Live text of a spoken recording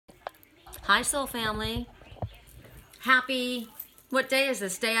Hi, Soul Family. Happy, what day is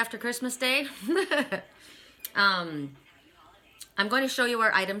this? Day after Christmas Day? I'm going to show you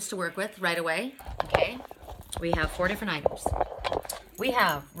our items to work with right away. Okay. We have 4 different items. We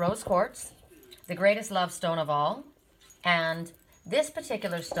have rose quartz, the greatest love stone of all. And this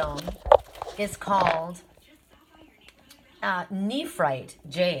particular stone is called nephrite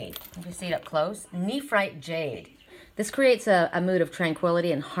jade. You can see it up close. Nephrite jade. This creates a mood of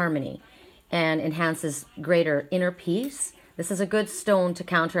tranquility and harmony and enhances greater inner peace. This is a good stone to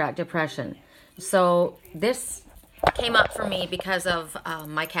counteract depression. So this came up for me because of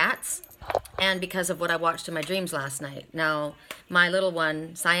my cats and because of what I watched in my dreams last night. Now, my little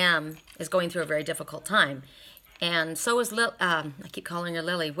one, Siam, is going through a very difficult time. And so is, I keep calling her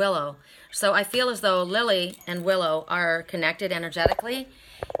Lily, Willow. So I feel as though Lily and Willow are connected energetically.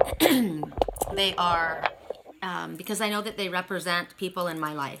 They are, because I know that they represent people in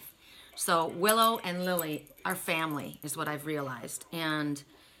my life. So Willow and Lily are family, is what I've realized. And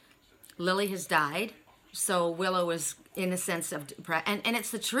Lily has died, so Willow is in a sense of depression. And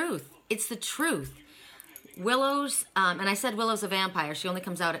it's the truth. It's the truth. Willow's, and I said Willow's a vampire. She only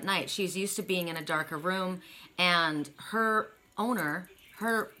comes out at night. She's used to being in a darker room, and her owner,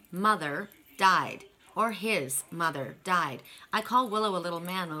 her mother, died, or his mother died. I call Willow a little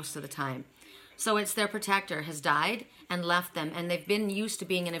man most of the time. So it's their protector has died and left them, and they've been used to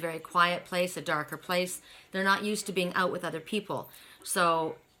being in a very quiet place, a darker place. They're not used to being out with other people.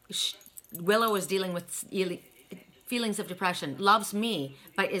 So Willow is dealing with feelings of depression, loves me,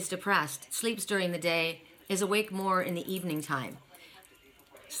 but is depressed, sleeps during the day, is awake more in the evening time.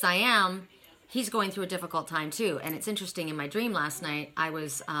 Siam, he's going through a difficult time too. And it's interesting, in my dream last night, I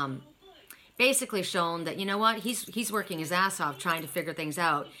was basically shown that, you know what, he's working his ass off trying to figure things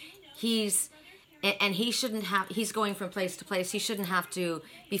out. And he shouldn't have, he's going from place to place. He shouldn't have to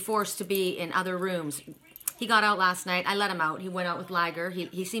be forced to be in other rooms. He got out last night. I let him out. He went out with Liger.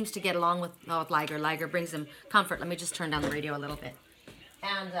 He seems to get along with Liger. Liger brings him comfort. Let me just turn down the radio a little bit.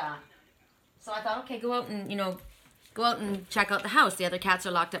 And so I thought, okay, go out and check out the house. The other cats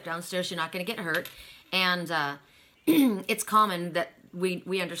are locked up downstairs. You're not going to get hurt. And it's common that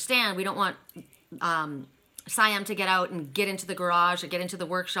we understand. We don't want Siam to get out and get into the garage or get into the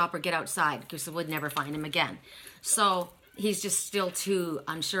workshop or get outside, because we'd never find him again. So he's just still too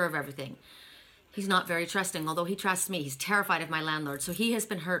unsure of everything. He's not very trusting, although he trusts me. He's terrified of my landlord. So he has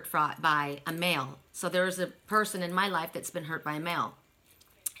been hurt by a male. So there is a person in my life that's been hurt by a male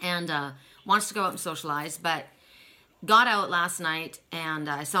and wants to go out and socialize, but got out last night, and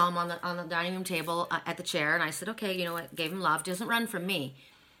I saw him on the dining room table at the chair, and I said, okay, you know what, gave him love. Doesn't run from me.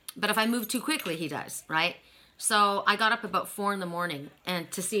 But if I move too quickly, he does, right? So I got up about 4 in the morning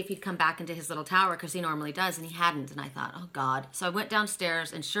and to see if he'd come back into his little tower, because he normally does, and he hadn't. And I thought, oh God. So I went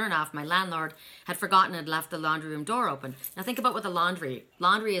downstairs, and sure enough, my landlord had forgotten and left the laundry room door open. Now think about what the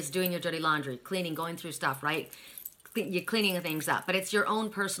laundry is doing your dirty laundry, cleaning, going through stuff, right? You're cleaning things up, but it's your own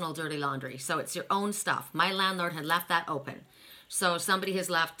personal dirty laundry. So it's your own stuff. My landlord had left that open. So somebody has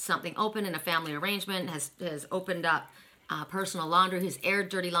left something open in a family arrangement, has opened up personal laundry, has aired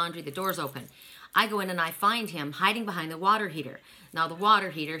dirty laundry, the door's open. I go in and I find him hiding behind the water heater. Now the water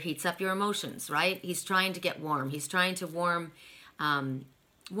heater heats up your emotions, right? He's trying to get warm. He's trying to warm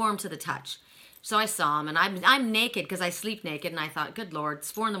to the touch. So I saw him, and I'm naked because I sleep naked, and I thought, good Lord,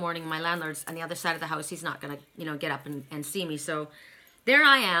 it's 4 in the morning. My landlord's on the other side of the house. He's not going to, get up and see me. So there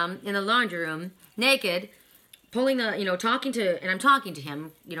I am in the laundry room, naked, pulling the, talking to, and I'm talking to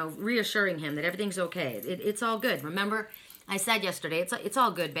him, reassuring him that everything's okay. It's all good. Remember, I said yesterday, it's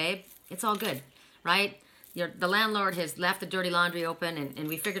all good, babe. It's all good. Right? The landlord has left the dirty laundry open, and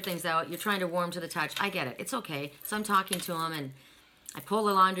we figured things out. You're trying to warm to the touch. I get it. It's okay. So I'm talking to him, and I pull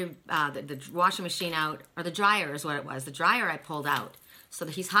the laundry, the washing machine out, or the dryer is what it was. The dryer I pulled out. So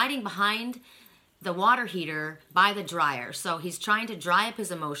that he's hiding behind the water heater by the dryer. So he's trying to dry up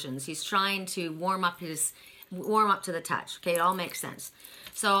his emotions. He's trying to warm up to the touch. Okay, it all makes sense.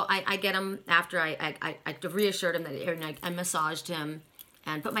 So I get him after I reassured him that I massaged him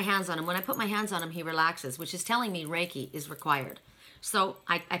and put my hands on him. When I put my hands on him, he relaxes, which is telling me Reiki is required. So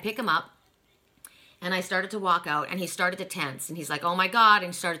I pick him up, and I started to walk out, and he started to tense, and he's like, oh my God, and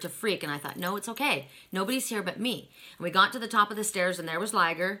he started to freak, and I thought, no, it's okay. Nobody's here but me. And we got to the top of the stairs, and there was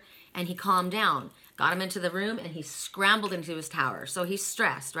Liger, and he calmed down, got him into the room, and he scrambled into his tower. So he's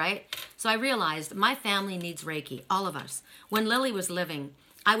stressed, right? So I realized my family needs Reiki, all of us. When Lily was living,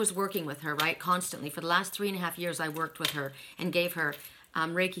 I was working with her, right, constantly. For the last 3.5 years, I worked with her and gave her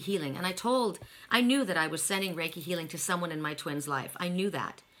Reiki healing. And I knew that I was sending Reiki healing to someone in my twin's life. I knew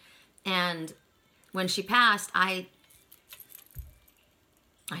that. And when she passed, I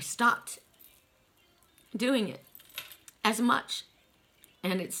stopped doing it as much,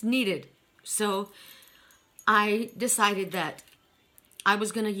 and it's needed. So I decided that I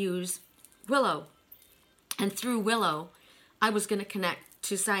was going to use Willow, and through Willow, I was going to connect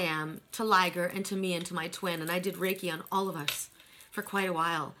to Siam, to Liger, and to me, and to my twin, and I did Reiki on all of us for quite a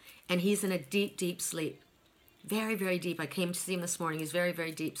while, and he's in a deep, deep sleep. Very, very deep. I came to see him this morning. He's very,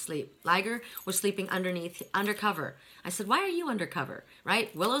 very deep sleep. Liger was sleeping undercover. I said, why are you undercover?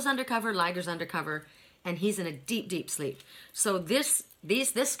 Right? Willow's undercover, Liger's undercover, and he's in a deep, deep sleep. So this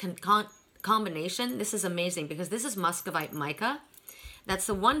combination, this is amazing because this is muscovite mica. That's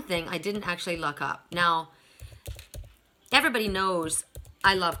the one thing I didn't actually look up. Now, everybody knows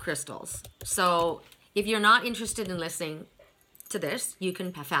I love crystals. So if you're not interested in listening to this, you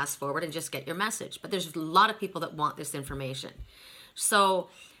can fast forward and just get your message. But there's a lot of people that want this information. So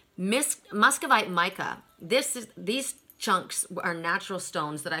muscovite mica, these chunks are natural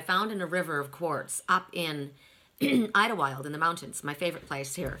stones that I found in a river of quartz up in Idlewild in the mountains, my favorite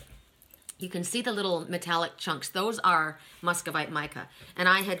place here. You can see the little metallic chunks. Those are muscovite mica. And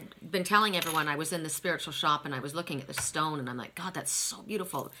I had been telling everyone, I was in the spiritual shop and I was looking at the stone and I'm like, God, that's so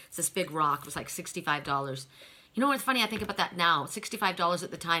beautiful. It's this big rock. It was like $65. You know what's funny? I think about that now. $65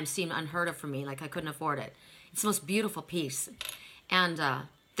 at the time seemed unheard of for me, like I couldn't afford it. It's the most beautiful piece. And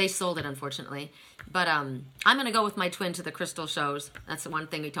they sold it, unfortunately. But I'm going to go with my twin to the crystal shows. That's the one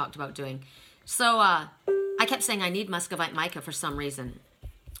thing we talked about doing. So I kept saying I need muscovite mica for some reason.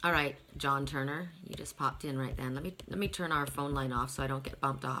 All right, John Turner, you just popped in right then. Let me turn our phone line off so I don't get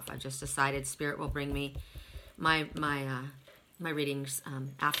bumped off. I just decided Spirit will bring me my readings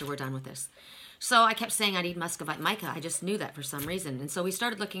after we're done with this. So I kept saying I need muscovite mica. I just knew that for some reason. And so we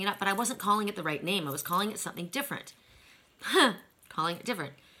started looking it up, but I wasn't calling it the right name. I was calling it something different. Calling it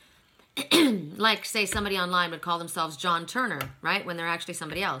different. Like, say, somebody online would call themselves John Turner, right? When they're actually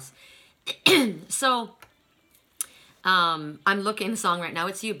somebody else. So I'm looking the song right now.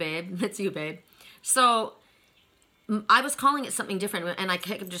 It's you, babe. It's you, babe. So I was calling it something different, and I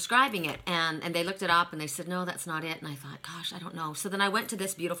kept describing it, and they looked it up, and they said, no, that's not it. And I thought, gosh, I don't know. So then I went to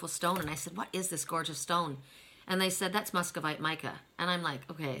this beautiful stone, and I said, what is this gorgeous stone? And they said, that's muscovite mica. And I'm like,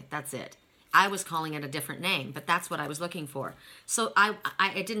 okay, that's it. I was calling it a different name, but that's what I was looking for. So I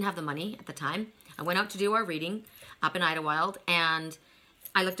didn't have the money at the time. I went out to do our reading up in Idlewild, and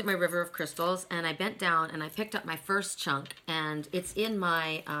I looked at my river of crystals, and I bent down, and I picked up my first chunk, and it's in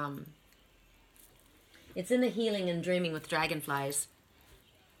my... it's in the Healing and Dreaming with Dragonflies.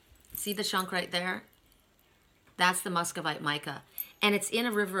 See the chunk right there? That's the muscovite mica. And it's in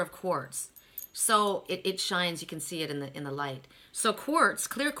a river of quartz. So it shines, you can see it in the light. So quartz,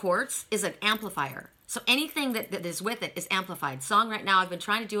 clear quartz, is an amplifier. So anything that is with it is amplified. Song right now, I've been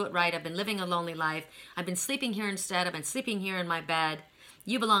trying to do it right. I've been living a lonely life. I've been sleeping here instead. I've been sleeping here in my bed.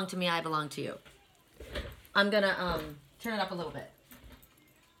 You belong to me, I belong to you. I'm going to turn it up a little bit.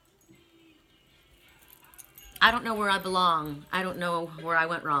 I don't know where I belong. I don't know where I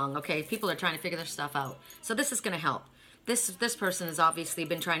went wrong. Okay, people are trying to figure their stuff out. So this is going to help. This person has obviously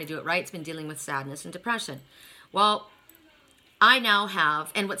been trying to do it right. It's been dealing with sadness and depression. Well, I now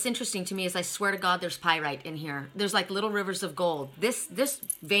have, and what's interesting to me is I swear to God there's pyrite in here. There's like little rivers of gold. This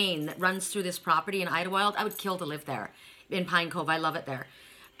vein that runs through this property in Idlewild, I would kill to live there. In Pine Cove, I love it there.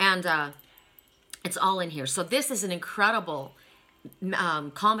 And it's all in here. So this is an incredible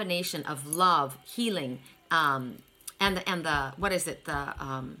combination of love, healing, and the what is it,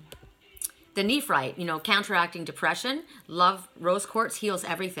 the nephrite, you know, counteracting depression. Love, rose quartz heals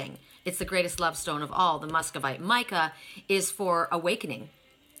everything. It's the greatest love stone of all. The muscovite mica is for awakening.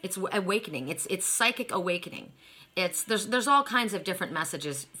 It's awakening. It's psychic awakening. There's all kinds of different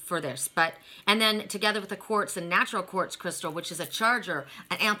messages for this, and then together with the quartz, the natural quartz crystal, which is a charger,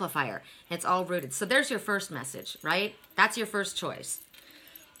 an amplifier. It's all rooted. So there's your first message, right? That's your first choice.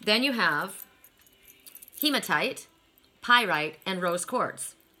 Then you have hematite, pyrite, and rose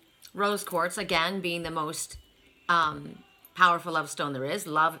quartz. Rose quartz, again, being the most powerful love stone there is.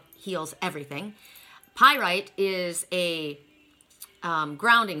 Love heals everything. Pyrite is a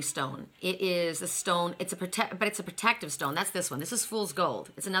grounding stone. It is a stone, but it's a protective stone. That's this one. This is fool's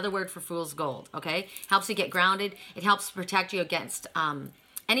gold. It's another word for fool's gold, okay? Helps you get grounded. It helps protect you against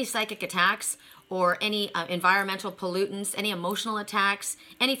any psychic attacks or any environmental pollutants, any emotional attacks,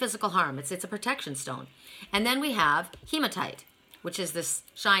 any physical harm. It's a protection stone. And then we have hematite, which is this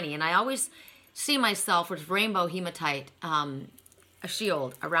shiny. And I always see myself with rainbow hematite, a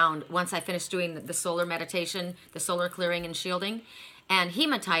shield around once I finish doing the solar meditation, the solar clearing and shielding. And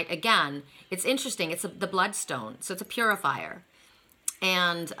hematite, again, it's interesting. It's the bloodstone, so it's a purifier.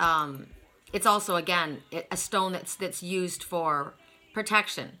 And it's also, again, a stone that's used for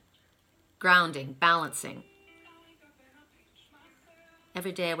protection. grounding, balancing.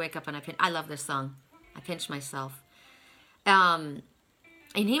 Every day I wake up and I love this song. I pinch myself. And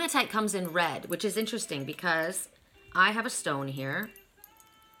hematite comes in red, which is interesting because I have a stone here.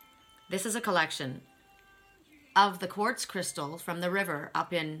 This is a collection of the quartz crystal from the river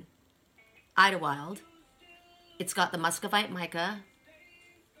up in Idlewild. It's got the muscovite mica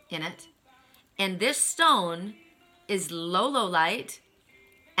in it. And this stone is lowlight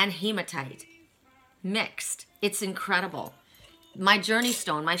and hematite mixed. It's incredible. My journey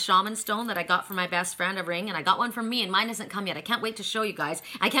stone, my shaman stone that I got from my best friend, a ring, and I got one from me, and mine hasn't come yet. I can't wait to show you guys.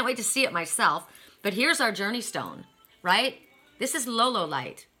 I can't wait to see it myself. But here's our journey stone, right? This is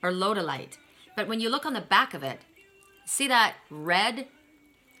lowlight or lodolite. But when you look on the back of it, see that red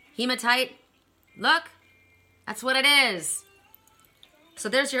hematite? Look, that's what it is. So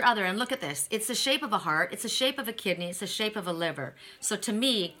there's your other, and look at this. It's the shape of a heart, it's the shape of a kidney, it's the shape of a liver. So to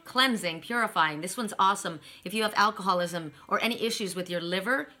me, cleansing, purifying, this one's awesome if you have alcoholism or any issues with your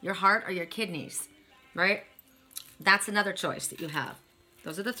liver, your heart, or your kidneys, right? That's another choice that you have.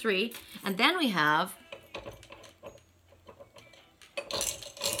 Those are the three. And then we have...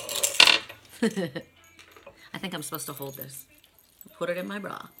 I think I'm supposed to hold this. Put it in my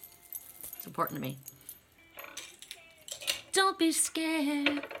bra. It's important to me. Don't be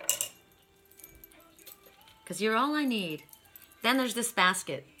scared, because you're all I need. Then there's this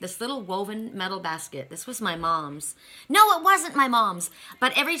basket, this little woven metal basket. This was my mom's. No, it wasn't my mom's,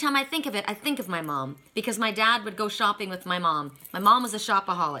 but every time I think of it, I think of my mom, because my dad would go shopping with my mom. My mom was a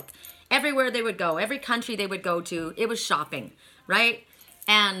shopaholic. Everywhere they would go, every country they would go to, it was shopping, right?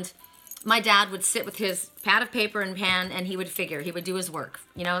 And my dad would sit with his pad of paper and pen, and he would figure. He would do his work.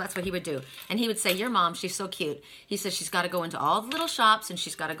 You know, that's what he would do. And he would say, your mom, she's so cute. He says she's got to go into all the little shops, and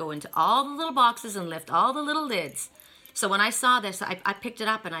she's got to go into all the little boxes and lift all the little lids. So when I saw this, I picked it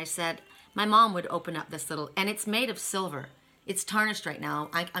up, and I said, my mom would open up this little, and it's made of silver. It's tarnished right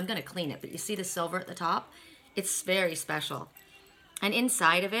now. I'm going to clean it, but you see the silver at the top? It's very special. And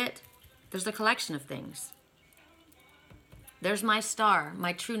inside of it, there's a collection of things. There's my star,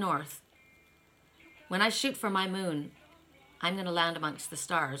 my true north. When I shoot for my moon, I'm going to land amongst the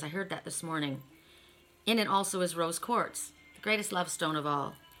stars. I heard that this morning. In it also is rose quartz, the greatest love stone of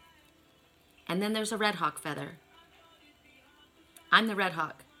all. And then there's a red hawk feather. I'm the red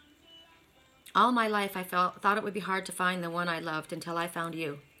hawk. All my life I thought it would be hard to find the one I loved until I found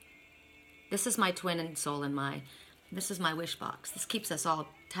you. This is my twin and soul and this is my wish box. This keeps us all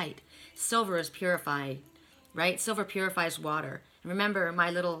tight. Silver is purified, right? Silver purifies water. Remember,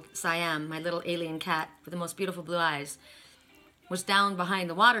 my little Siam, my little alien cat with the most beautiful blue eyes, was down behind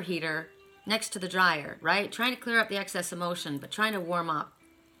the water heater next to the dryer, right? Trying to clear up the excess emotion, but trying to warm up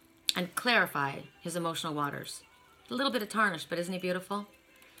and clarify his emotional waters. A little bit of tarnish, but isn't he beautiful?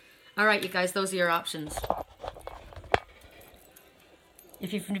 All right, you guys, those are your options.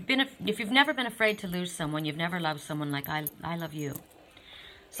 If you've never been afraid to lose someone, you've never loved someone like I love you.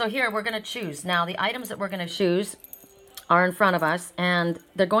 So here, we're going to choose. Now, the items that we're going to choose are in front of us, and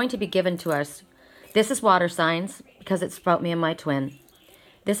they're going to be given to us. This is water signs, because it's about me and my twin.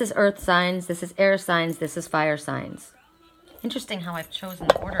 This is earth signs, this is air signs, this is fire signs. Interesting how I've chosen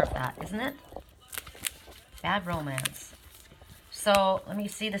the order of that, isn't it? Bad romance. So, let me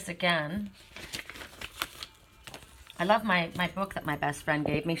see this again. I love my book that my best friend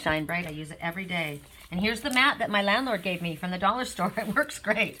gave me, Shine Bright. I use it every day. And here's the mat that my landlord gave me from the dollar store. It works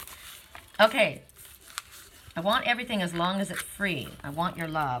great. Okay. I want everything as long as it's free. I want your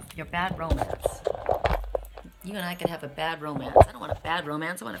love, your bad romance. You and I could have a bad romance. I don't want a bad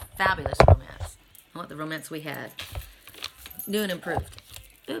romance. I want a fabulous romance. I want the romance we had. New and improved.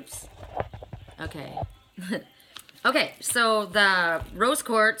 Oops. Okay. Okay, so the rose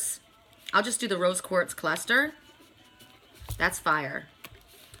quartz, I'll just do the rose quartz cluster. That's fire.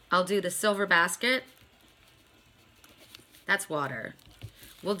 I'll do the silver basket. That's water.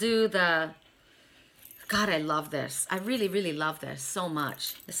 We'll do the... God, I love this. I really, really love this so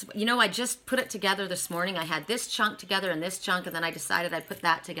much. This, you know, I just put it together this morning. I had this chunk together and this chunk, and then I decided I'd put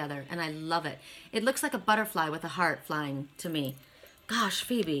that together, and I love it. It looks like a butterfly with a heart flying to me. Gosh,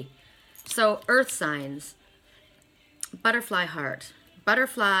 Phoebe. So, earth signs. Butterfly heart.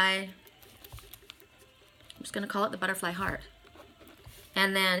 Butterfly. I'm just going to call it the butterfly heart.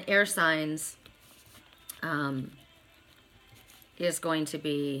 And then air signs is going to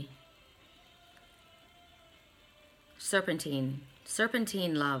be... Serpentine.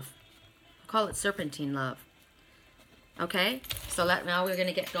 Serpentine love. I'll call it serpentine love. Okay? So now we're going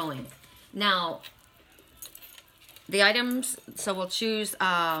to get going. Now, the items, so we'll choose,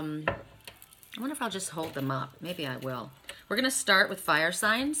 I wonder if I'll just hold them up. Maybe I will. We're going to start with fire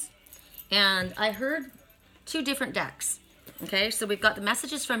signs. And I heard two different decks. Okay, so we've got the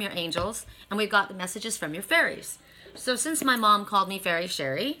messages from your angels and we've got the messages from your fairies. So since my mom called me Fairy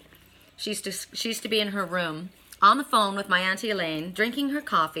Sherry, she used to be in her room on the phone with my Auntie Elaine, drinking her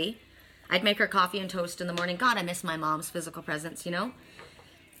coffee. I'd make her coffee and toast in the morning. God, I miss my mom's physical presence, you know?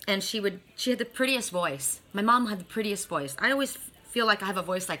 And she had the prettiest voice. My mom had the prettiest voice. I always feel like I have a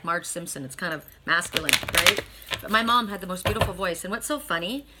voice like Marge Simpson. It's kind of masculine, right? But my mom had the most beautiful voice. And what's so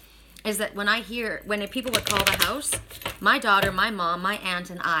funny is that when people would call the house, my daughter, my mom, my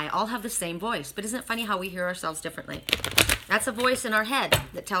aunt, and I all have the same voice. But isn't it funny how we hear ourselves differently? That's a voice in our head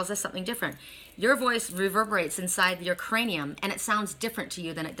that tells us something different. Your voice reverberates inside your cranium, and it sounds different to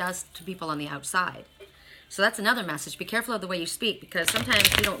you than it does to people on the outside. So that's another message. Be careful of the way you speak, because sometimes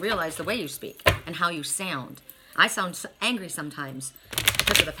you don't realize the way you speak and how you sound. I sound angry sometimes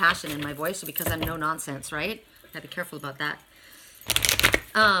because of the passion in my voice or because I'm no nonsense, right? Gotta be careful about that.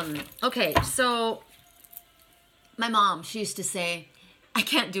 Okay, so my mom, she used to say, I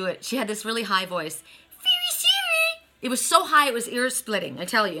can't do it. She had this really high voice. Fairy Sherry. It was so high it was ear splitting, I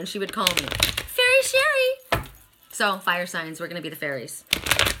tell you, and she would call me Fairy Sherry. So fire signs, we're going to be the fairies.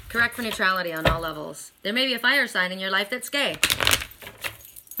 Correct for neutrality on all levels. There may be a fire sign in your life that's gay.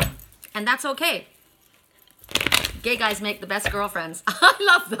 And that's okay. Gay guys make the best girlfriends. I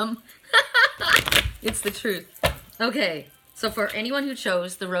love them. It's the truth. Okay. So for anyone who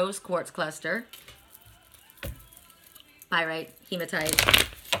chose the rose quartz cluster, pyrite, hematite,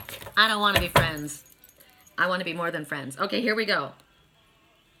 I don't want to be friends. I want to be more than friends. Okay, here we go.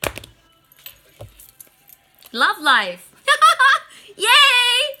 Love life. Yay!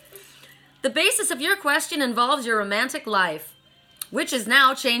 The basis of your question involves your romantic life, which is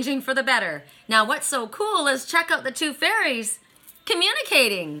now changing for the better. Now, what's so cool is check out the two fairies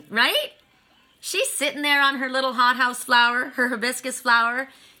communicating, right? She's sitting there on her little hothouse flower, her hibiscus flower.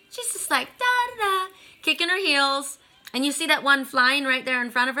 She's just like, da-da-da, kicking her heels. And you see that one flying right there in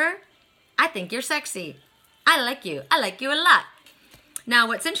front of her? I think you're sexy. I like you. I like you a lot. Now,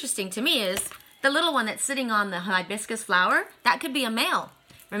 what's interesting to me is the little one that's sitting on the hibiscus flower, that could be a male.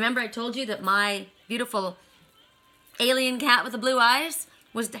 Remember I told you that my beautiful alien cat with the blue eyes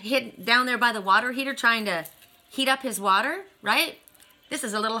was hid down there by the water heater trying to heat up his water, right? This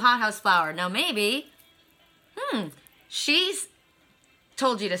is a little hothouse flower. Now maybe, she's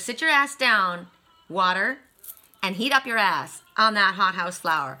told you to sit your ass down, water, and heat up your ass on that hothouse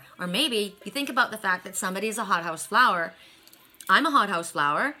flower. Or maybe you think about the fact that somebody is a hothouse flower. I'm a hothouse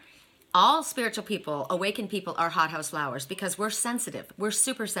flower. All spiritual people, awakened people are hothouse flowers because we're sensitive. We're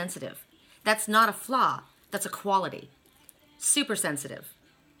super sensitive. That's not a flaw. That's a quality. Super sensitive.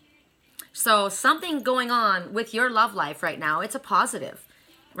 So something going on with your love life right now, it's a positive,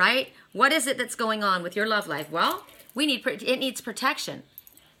 right? What is it that's going on with your love life? Well, it needs protection.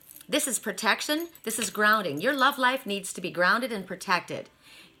 This is protection. This is grounding. Your love life needs to be grounded and protected.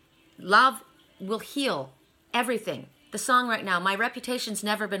 Love will heal everything. The song right now, my reputation's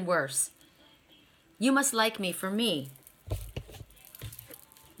never been worse. You must like me for me.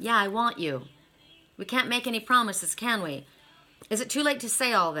 Yeah, I want you. We can't make any promises, can we? Is it too late to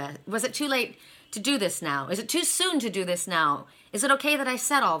say all that? Was it too late to do this now? Is it too soon to do this now? Is it okay that I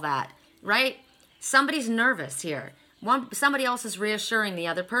said all that? Right? Somebody's nervous here. Somebody else is reassuring the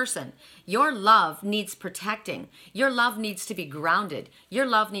other person. Your love needs protecting. Your love needs to be grounded. Your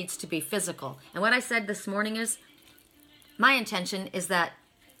love needs to be physical. And what I said this morning is, my intention is that,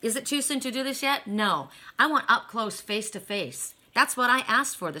 is it too soon to do this yet? No. I want up close, face to face. That's what I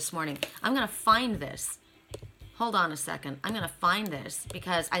asked for this morning. I'm going to find this. Hold on a second. I'm going to find this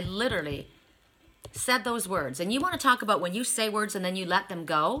because I literally said those words. And you want to talk about when you say words and then you let them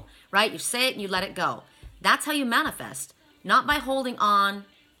go, right? You say it and you let it go. That's how you manifest. Not by holding on,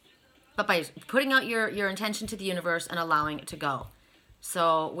 but by putting out your intention to the universe and allowing it to go.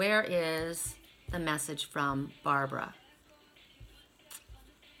 So where is the message from Barbara?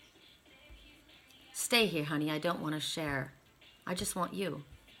 Stay here, honey. I don't want to share. I just want you.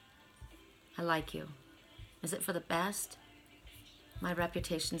 I like you. Is it for the best? My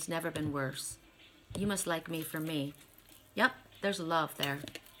reputation's never been worse. You must like me for me. Yep, there's love there.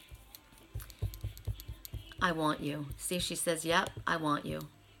 I want you. See, she says, yep, I want you.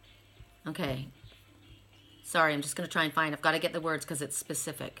 Okay. Sorry, I'm just going to try and find. I've got to get the words because it's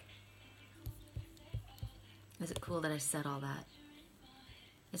specific. Is it cool that I said all that?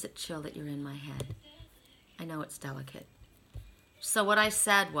 Is it chill that you're in my head? I know it's delicate. So what I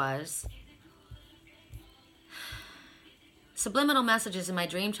said was, subliminal messages in my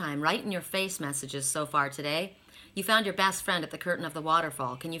dream time, right in your face messages so far today. You found your best friend at the curtain of the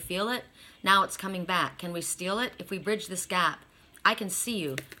waterfall. Can you feel it? Now it's coming back. Can we steal it? If we bridge this gap, I can see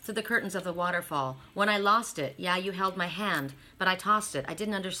you through the curtains of the waterfall. When I lost it, yeah, you held my hand, but I tossed it. I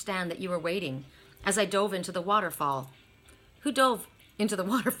didn't understand that you were waiting as I dove into the waterfall. Who dove into the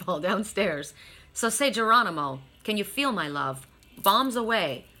waterfall downstairs? So say, Geronimo, can you feel my love? Bombs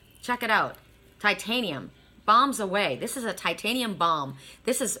away. Check it out. Titanium. Bombs away. This is a titanium bomb.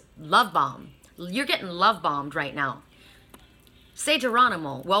 This is love bomb. You're getting love bombed right now. Say,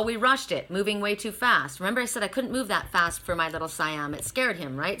 Geronimo, well, we rushed it, moving way too fast. Remember I said I couldn't move that fast for my little Siam. It scared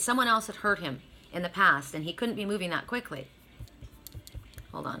him, right? Someone else had hurt him in the past, and he couldn't be moving that quickly.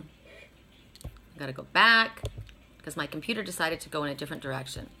 Hold on. I gotta go back, because my computer decided to go in a different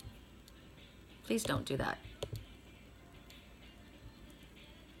direction. Please don't do that.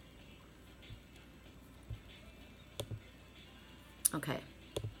 Okay.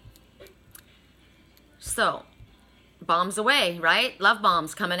 So, bombs away, right? Love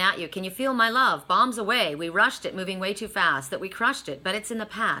bombs coming at you. Can you feel my love? Bombs away. We rushed it, moving way too fast, that we crushed it, but it's in the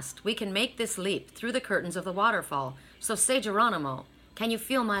past. We can make this leap through the curtains of the waterfall. So say, Geronimo, can you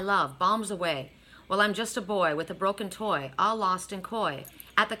feel my love? Bombs away. Well, I'm just a boy with a broken toy, all lost and coy,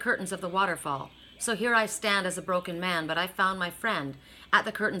 at the curtains of the waterfall. So here I stand as a broken man, but I found my friend at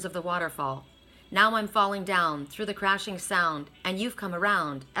the curtains of the waterfall. Now I'm falling down through the crashing sound, and you've come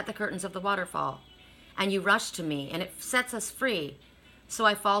around at the curtains of the waterfall. And you rush to me, and it sets us free. So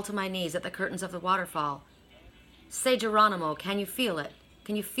I fall to my knees at the curtains of the waterfall. Say, Geronimo, can you feel it?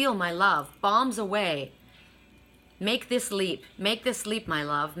 Can you feel my love? Bombs away. Make this leap. Make this leap, my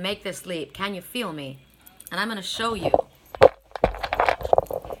love. Make this leap. Can you feel me? And I'm going to show you.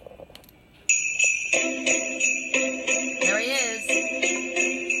 There he is.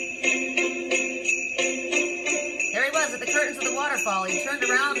 There he was at the curtains of the waterfall. He turned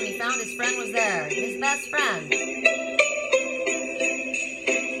around and he found his friend was there. His best friend.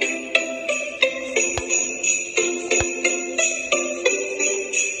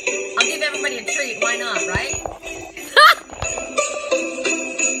 I'll give everybody a treat. Why not, right?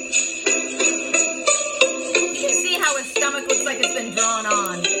 You can see how his stomach looks like it's been drawn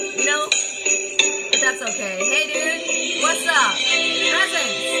on. You know? But that's okay. Hey, dude. What's up?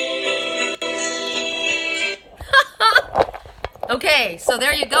 Presents. Okay, so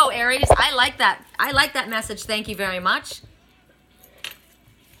there you go, Aries. I like that. I like that message. Thank you very much.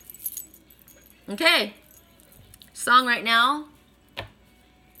 Okay. Song right now.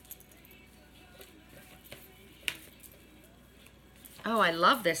 Oh, I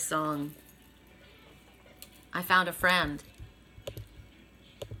love this song. I found a friend.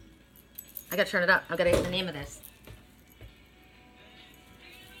 I gotta turn it up. I gotta get the name of this.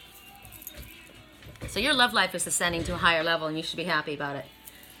 So your love life is ascending to a higher level and you should be happy about it.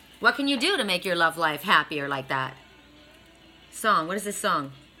 What can you do to make your love life happier like that? Song. What is this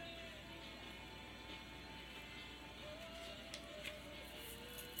song?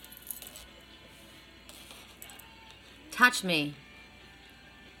 Touch me.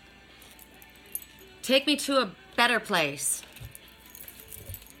 Take me to a better place.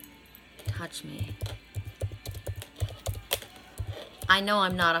 Touch me. I know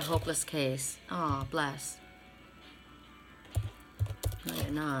I'm not a hopeless case. Oh, bless. No,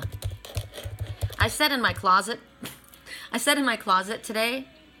 you're not. I said in my closet today,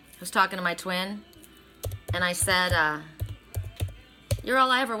 I was talking to my twin, and I said, you're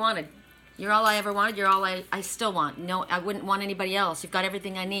all I ever wanted. You're all I ever wanted. You're all I still want. No, I wouldn't want anybody else. You've got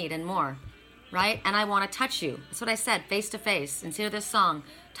everything I need and more. Right? And I want to touch you. That's what I said, face to face. And hear this song,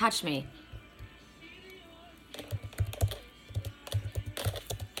 Touch Me.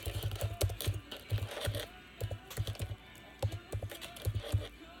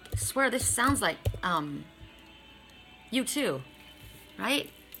 I swear this sounds like You Too, right?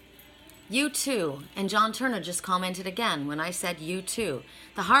 You Too. And John Turner just commented again when I said You Too.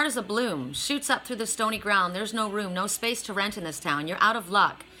 The heart is a bloom, shoots up through the stony ground. There's no room, no space to rent in this town. You're out of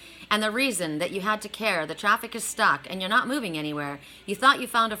luck. And the reason that you had to care, the traffic is stuck and you're not moving anywhere. You thought you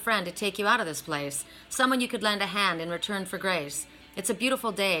found a friend to take you out of this place. Someone you could lend a hand in return for grace. It's a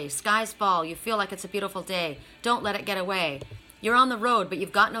beautiful day. Skies fall. You feel like it's a beautiful day. Don't let it get away. You're on the road, but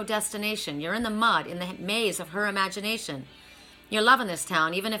you've got no destination. You're in the mud, in the maze of her imagination. You're loving this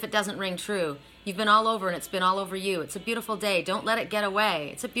town, even if it doesn't ring true. You've been all over and it's been all over you. It's a beautiful day. Don't let it get away.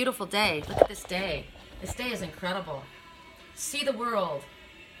 It's a beautiful day. Look at this day. This day is incredible. See the world.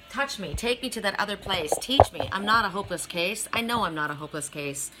 Touch me. Take me to that other place. Teach me. I'm not a hopeless case. I know I'm not a hopeless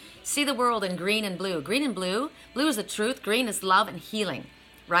case. See the world in green and blue. Green and blue. Blue is the truth. Green is love and healing.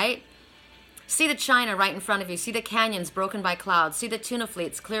 Right? See the China right in front of you. See the canyons broken by clouds. See the tuna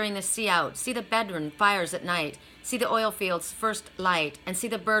fleets clearing the sea out. See the bedroom fires at night. See the oil fields first light. And see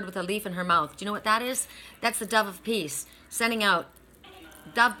the bird with a leaf in her mouth. Do you know what that is? That's the dove of peace sending out.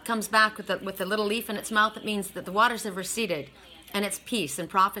 Dove comes back with the little leaf in its mouth. It means that the waters have receded. And it's peace and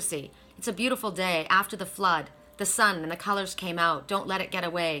prophecy. It's a beautiful day after the flood. The sun and the colors came out. Don't let it get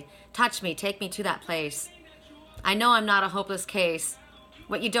away. Touch me. Take me to that place. I know I'm not a hopeless case.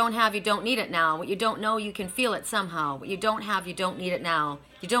 What you don't have, you don't need it now. What you don't know, you can feel it somehow. What you don't have, you don't need it now.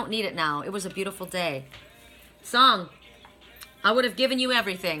 You don't need it now. It was a beautiful day. Song. I would have given you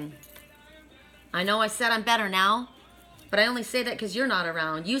everything. I know I said I'm better now, but I only say that because you're not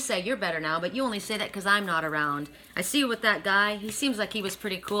around. You say you're better now, but you only say that because I'm not around. I see you with that guy. He seems like he was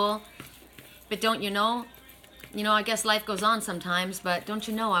pretty cool. But don't you know? You know, I guess life goes on sometimes, but don't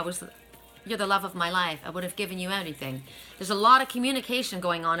you know you're the love of my life. I would have given you anything. There's a lot of communication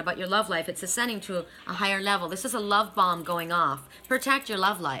going on about your love life. It's ascending to a higher level. This is a love bomb going off. Protect your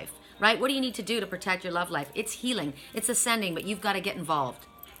love life, right? What do you need to do to protect your love life? It's healing. It's ascending, but you've got to get involved.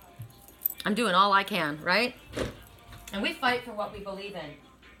 I'm doing all I can, right? And we fight for what we believe in.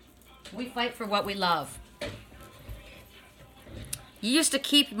 We fight for what we love. You used to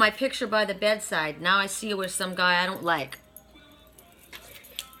keep my picture by the bedside. Now I see you with some guy I don't like.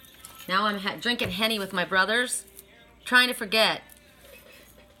 Now I'm drinking Henny with my brothers, trying to forget.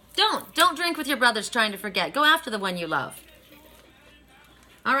 Don't drink with your brothers trying to forget. Go after the one you love.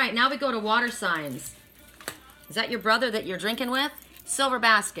 All right, now we go to water signs. Is that your brother that you're drinking with? Silver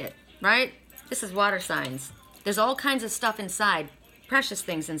basket, right? This is water signs. There's all kinds of stuff inside, precious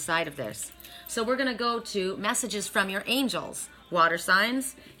things inside of this. So we're going to go to messages from your angels. Water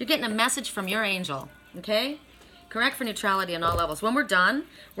signs, you're getting a message from your angel, okay? Correct for neutrality on all levels. When we're done,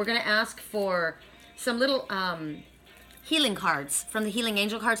 we're going to ask for some little healing cards from the healing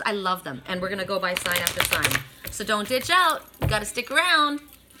angel cards. I love them. And we're going to go by sign after sign. So don't ditch out. You got to stick around.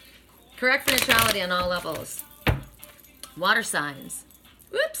 Correct for neutrality on all levels. Water signs.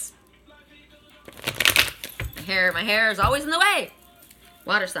 Whoops. My hair is always in the way.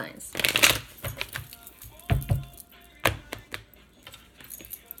 Water signs.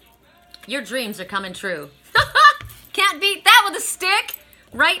 Your dreams are coming true. Can't beat that with a stick.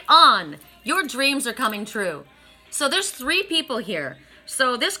 Right on. Your dreams are coming true. So there's 3 people here.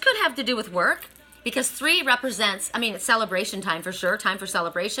 So this could have to do with work because 3 represents, it's celebration time for sure, time for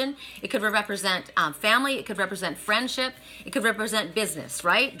celebration. It could represent family. It could represent friendship. It could represent business,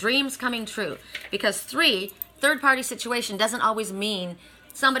 right? Dreams coming true. Because 3, third-party situation doesn't always mean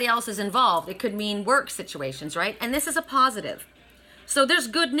somebody else is involved. It could mean work situations, right? And this is a positive. So there's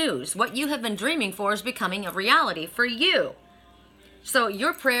good news. What you have been dreaming for is becoming a reality for you. So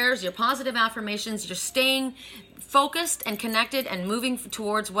your prayers, your positive affirmations, you're staying focused and connected and moving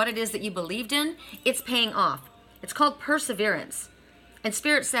towards what it is that you believed in, it's paying off. It's called perseverance. And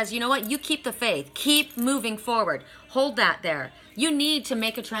Spirit says, you know what? You keep the faith. Keep moving forward. Hold that there. You need to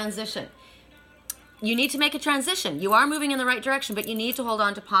make a transition. You need to make a transition. You are moving in the right direction, but you need to hold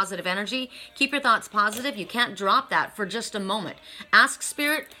on to positive energy. Keep your thoughts positive. You can't drop that for just a moment. Ask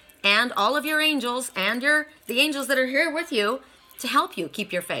Spirit and all of your angels and the angels that are here with you to help you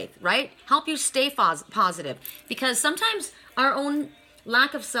keep your faith, right? Help you stay positive. Because sometimes our own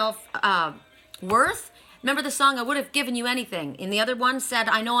lack of self-worth, remember the song, I would have given you anything. And the other one said,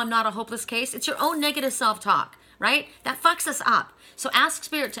 I know I'm not a hopeless case. It's your own negative self-talk, right? That fucks us up. So ask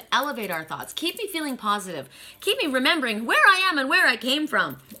Spirit to elevate our thoughts. Keep me feeling positive. Keep me remembering where I am and where I came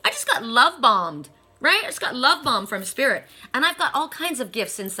from. I just got love bombed, right? I just got love bombed from Spirit. And I've got all kinds of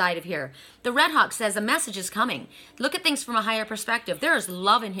gifts inside of here. The Red Hawk says a message is coming. Look at things from a higher perspective. There is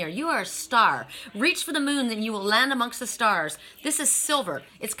love in here. You are a star. Reach for the moon and you will land amongst the stars. This is silver.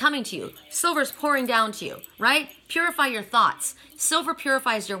 It's coming to you. Silver is pouring down to you, right? Purify your thoughts. Silver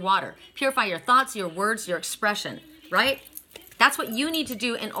purifies your water. Purify your thoughts, your words, your expression, right? That's what you need to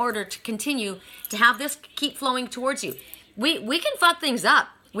do in order to continue to have this keep flowing towards you. We can fuck things up.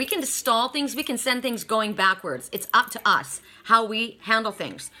 We can stall things. We can send things going backwards. It's up to us how we handle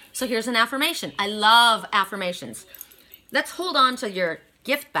things. So here's an affirmation. I love affirmations. Let's hold on to your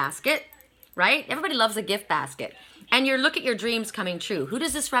gift basket, right? Everybody loves a gift basket. And look at your dreams coming true. Who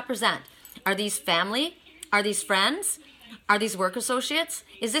does this represent? Are these family? Are these friends? Are these work associates?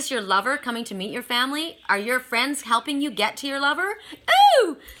 Is this your lover coming to meet your family? Are your friends helping you get to your lover?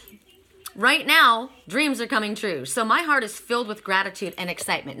 Ooh! Right now, dreams are coming true. So my heart is filled with gratitude and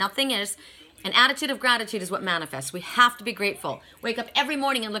excitement. Now, thing is, an attitude of gratitude is what manifests. We have to be grateful. Wake up every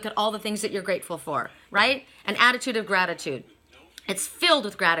morning and look at all the things that you're grateful for, right? An attitude of gratitude. It's filled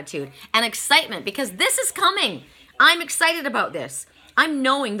with gratitude and excitement because this is coming. I'm excited about this. I'm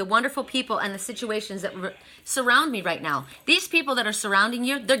knowing the wonderful people and the situations that surround me right now. These people that are surrounding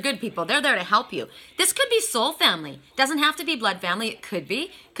you, they're good people. They're there to help you. This could be soul family. Doesn't have to be blood family. It could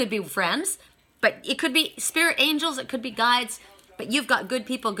be. Could be friends. But it could be spirit angels. It could be guides. But you've got good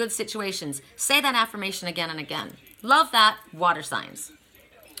people, good situations. Say that affirmation again and again. Love that, water signs.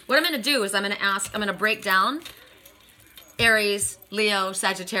 What I'm going to do is I'm going to break down Aries, Leo,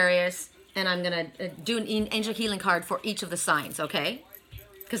 Sagittarius, and I'm going to do an angel healing card for each of the signs, okay?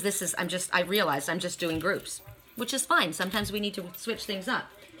 Because this is, I realized I'm just doing groups, which is fine. Sometimes we need to switch things up.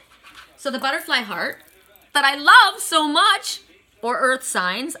 So the butterfly heart that I love so much, or earth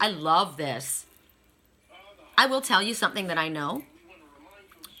signs, I love this. I will tell you something that I know.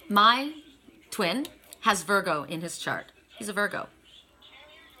 My twin has Virgo in his chart. He's a Virgo.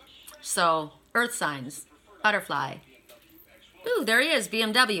 So, earth signs, butterfly. Ooh, there he is,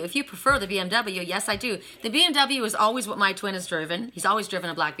 BMW. If you prefer the BMW, yes, I do. The BMW is always what my twin has driven. He's always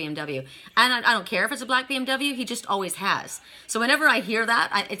driven a black BMW. And I don't care if it's a black BMW, he just always has. So whenever I hear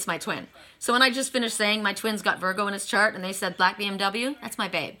that, it's my twin. So when I just finished saying my twin's got Virgo in his chart and they said black BMW, that's my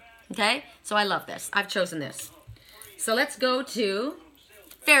babe. Okay? So I love this. I've chosen this. So let's go to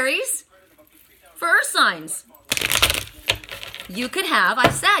fairies for earth signs. You could have, I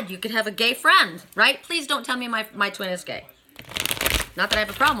said, you could have a gay friend, right? Please don't tell me my twin is gay. Not that I have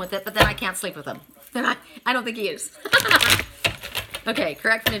a problem with it, but then I can't sleep with him. I don't think he is. Okay,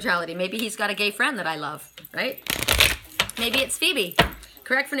 correct for neutrality. Maybe he's got a gay friend that I love, right? Maybe it's Phoebe.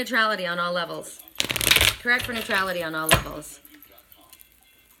 Correct for neutrality on all levels. Correct for neutrality on all levels.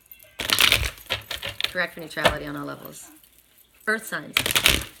 Correct for neutrality on all levels. Earth signs.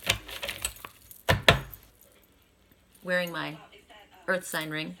 Wearing my earth sign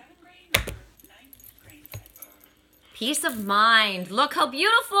ring. Peace of mind. Look how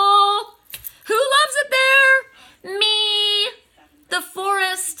beautiful. Who loves it there? Me. The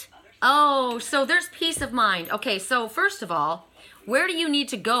forest. Oh, so there's peace of mind. Okay, so first of all, where do you need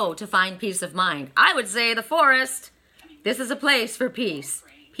to go to find peace of mind? I would say the forest. This is a place for peace.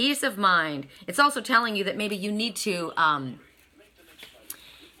 Peace of mind. It's also telling you that maybe you need to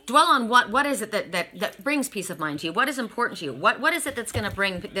dwell on what is it that brings peace of mind to you? What is important to you? What is it that's going to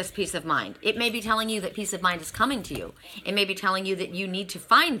bring this peace of mind? It may be telling you that peace of mind is coming to you. It may be telling you that you need to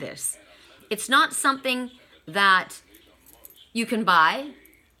find this. It's not something that you can buy.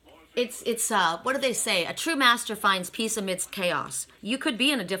 It's what do they say? A true master finds peace amidst chaos. You could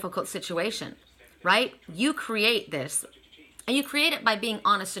be in a difficult situation, right? You create this. And you create it by being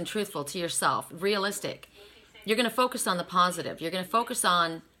honest and truthful to yourself, realistic. You're going to focus on the positive. You're going to focus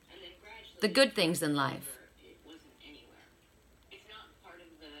on the good things in life. It's not part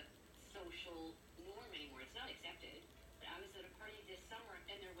of the social norm anymore. It's not accepted. But I was at a party this summer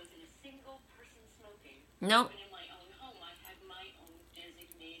and there wasn't a single person smoking. Nope. Even in my own home, I had my own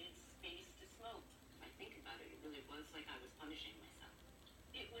designated space to smoke. I think about it, it really was like I was punishing myself.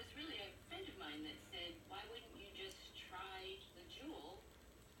 It was really a friend of mine that said, why wouldn't you just try the Juul?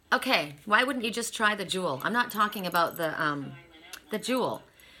 Okay, why wouldn't you just try the Juul? I'm not talking about the Juul.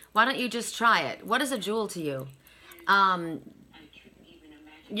 Why don't you just try it? What is a Juul to you?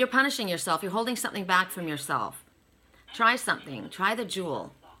 You're punishing yourself. You're holding something back from yourself. Try something. Try the Juul.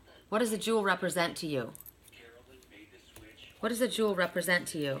 What does the Juul represent to you? What does the Juul represent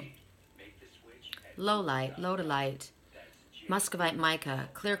to you? Low light, low to light, muscovite mica,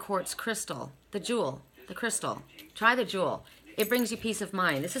 clear quartz crystal, the Juul, the crystal. Try the Juul. It brings you peace of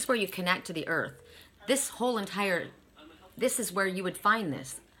mind. This is where you connect to the earth. This is where you would find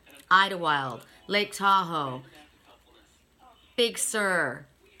this. Idlewild, Lake Tahoe, Big Sur,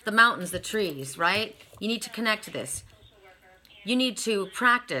 the mountains, the trees, right? You need to connect to this. You need to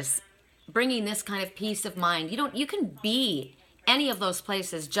practice bringing this kind of peace of mind. You can be any of those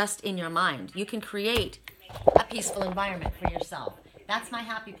places just in your mind. You can create a peaceful environment for yourself. That's my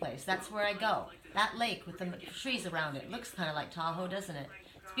happy place. That's where I go. That lake with the trees around it looks kind of like Tahoe, doesn't it?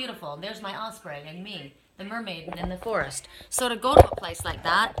 It's beautiful. There's my osprey and me, the mermaid in the forest. So to go to a place like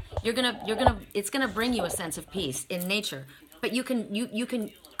that, it's gonna bring you a sense of peace in nature. But you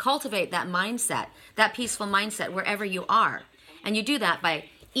can cultivate that mindset, that peaceful mindset wherever you are. And you do that by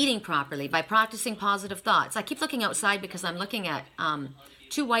eating properly, by practicing positive thoughts. I keep looking outside because I'm looking at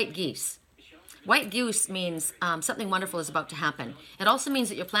 2 white geese. White goose means something wonderful is about to happen. It also means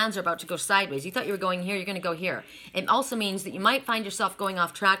that your plans are about to go sideways. You thought you were going here, you're going to go here. It also means that you might find yourself going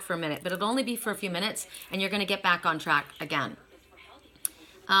off track for a minute, but it'll only be for a few minutes, and you're going to get back on track again.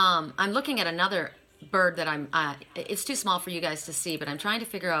 I'm looking at another bird that it's too small for you guys to see, but I'm trying to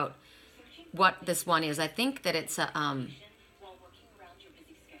figure out what this one is. I think that it's a...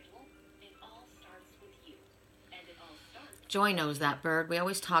 Joy knows that bird. We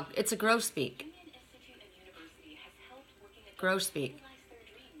always talk. It's a grosbeak. Grosbeak.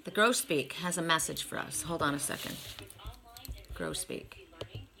 The grosbeak has a message for us. Hold on a second. Grosbeak.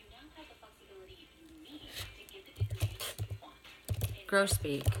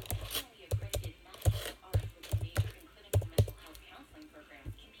 Grosbeak.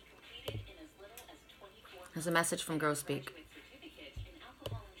 Has a message from grosbeak.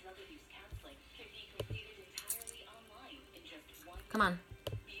 Come on.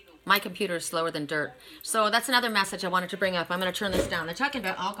 My computer is slower than dirt. So that's another message I wanted to bring up. I'm going to turn this down. They're talking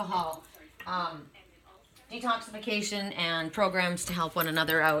about alcohol, detoxification, and programs to help one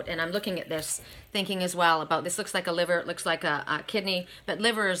another out. And I'm looking at this, thinking as well about, this looks like a liver, it looks like a kidney, but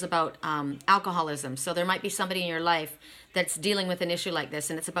liver is about alcoholism. So there might be somebody in your life that's dealing with an issue like this,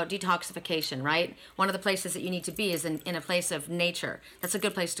 and it's about detoxification, right? One of the places that you need to be is in a place of nature. That's a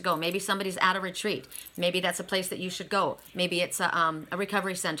good place to go. Maybe somebody's at a retreat. Maybe that's a place that you should go. Maybe it's a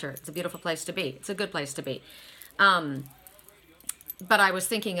recovery center. It's a beautiful place to be. It's a good place to be. But I was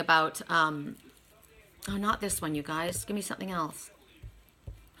thinking about, oh, not this one, you guys. Give me something else.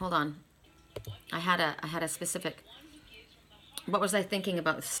 Hold on. I had a specific, what was I thinking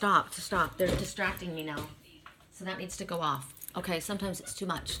about? Stop. They're distracting me now. So that needs to go off. Okay, sometimes it's too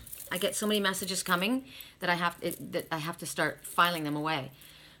much. I get so many messages coming that I have to start filing them away.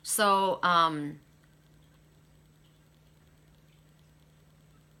 So,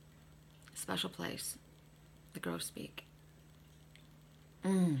 special place, the grosbeak.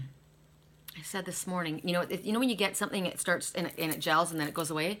 I said this morning, you know when you get something, it starts and it gels and then it goes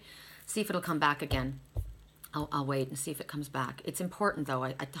away. See if it'll come back again. I'll wait and see if it comes back. It's important, though.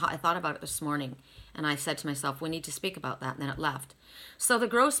 I thought about it this morning, and I said to myself, we need to speak about that, and then it left. So the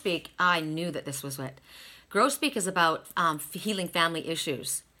grosbeak, I knew that this was it. Grosbeak is about healing family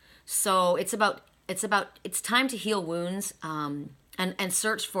issues. So it's time to heal wounds and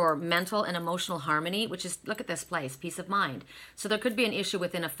search for mental and emotional harmony, which is, look at this place, peace of mind. So there could be an issue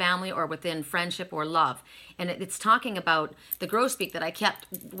within a family or within friendship or love. And it's talking about the grosbeak that I kept,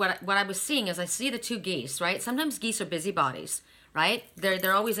 what I was seeing is I see the two geese, right? Sometimes geese are busybodies, right?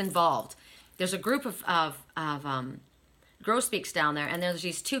 They're always involved. There's a group of grosbeaks down there, and there's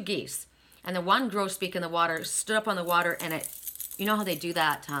these two geese. And the one grosbeak in the water stood up on the water, and it, you know how they do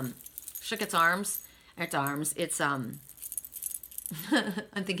that, shook its arms.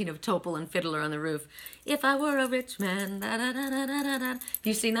 I'm thinking of Topol and Fiddler on the Roof. If I were a rich man, da da da da da da. Have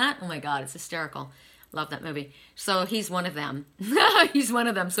you seen that? Oh my God, it's hysterical. Love that movie. So he's one of them. He's one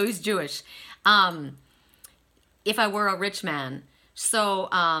of them. So he's Jewish. If I were a rich man. So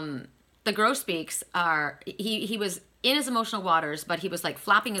the grosbeaks are. He was in his emotional waters, but he was like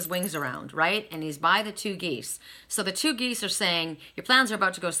flapping his wings around, right? And he's by the two geese. So the two geese are saying, your plans are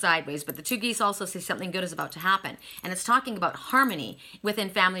about to go sideways, but the two geese also say something good is about to happen. And it's talking about harmony within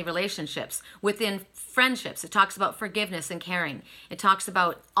family relationships, within friendships. It talks about forgiveness and caring. It talks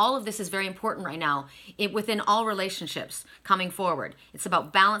about, all of this is very important right now within all relationships coming forward. It's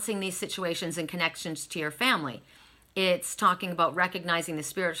about balancing these situations and connections to your family. It's talking about recognizing the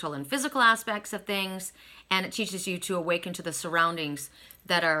spiritual and physical aspects of things, and it teaches you to awaken to the surroundings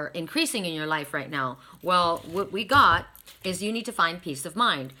that are increasing in your life right now. Well, what we got is you need to find peace of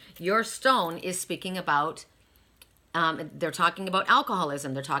mind. Your stone is speaking about, they're talking about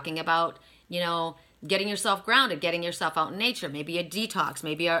alcoholism. They're talking about, getting yourself grounded, getting yourself out in nature, maybe a detox,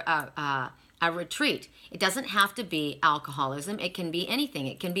 maybe a retreat. It doesn't have to be alcoholism. It can be anything.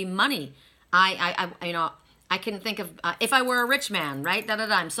 It can be money. I can think of, if I were a rich man, right?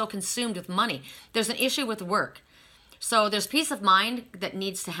 I'm so consumed with money. There's an issue with work. So there's peace of mind that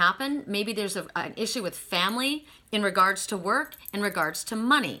needs to happen. Maybe there's an issue with family in regards to work, in regards to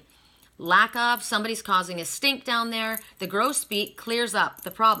money. Lack of, somebody's causing a stink down there. The grosbeak clears up the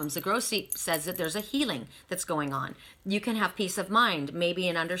problems. The grosbeak says that there's a healing that's going on. You can have peace of mind, maybe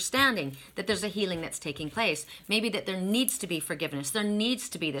an understanding that there's a healing that's taking place. Maybe that there needs to be forgiveness. There needs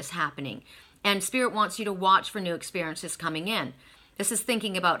to be this happening. And Spirit wants you to watch for new experiences coming in. This is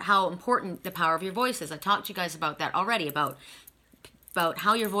thinking about how important the power of your voice is. I talked to you guys about that already, about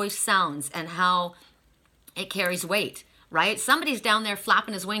how your voice sounds and how it carries weight, right? Somebody's down there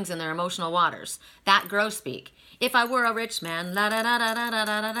flapping his wings in their emotional waters. That grosbeak. If I were a rich man, la da da da da da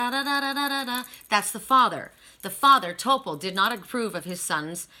da da da da da da. That's the father. The father, Topol, did not approve of his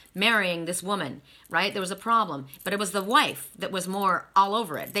sons marrying this woman, right? There was a problem. But it was the wife that was more all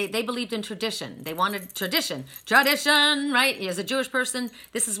over it. They believed in tradition. They wanted tradition. Tradition, right? As a Jewish person,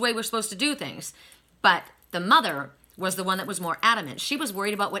 this is the way we're supposed to do things. But the mother was the one that was more adamant. She was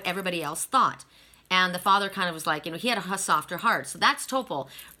worried about what everybody else thought. And the father kind of was like, he had a softer heart. So that's Topol,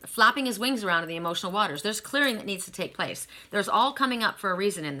 flapping his wings around in the emotional waters. There's clearing that needs to take place. There's all coming up for a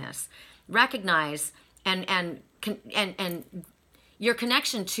reason in this. Recognize and your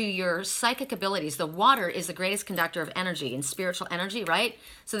connection to your psychic abilities. The water is the greatest conductor of energy and spiritual energy, right?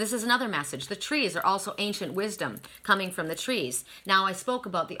 So this is another message. The trees are also ancient wisdom coming from the trees. Now, I spoke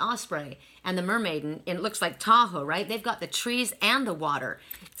about the osprey and the mermaiden, and it looks like Tahoe, right? They've got the trees and the water.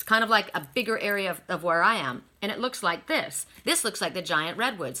 It's kind of like a bigger area of where I am, and it looks like this. This looks like the giant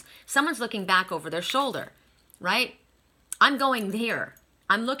redwoods. Someone's looking back over their shoulder, right? I'm going here.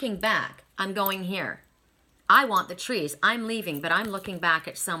 I'm looking back. I'm going here. I want the trees. I'm leaving, but I'm looking back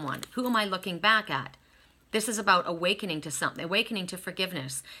at someone. Who am I looking back at? This is about awakening to something, awakening to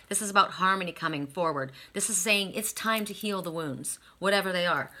forgiveness. This is about harmony coming forward. This is saying it's time to heal the wounds, whatever they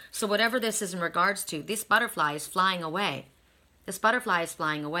are. So whatever this is in regards to, this butterfly is flying away. This butterfly is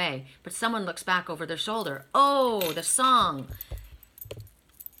flying away, but someone looks back over their shoulder. Oh, the song.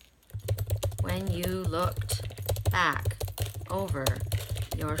 When you looked back over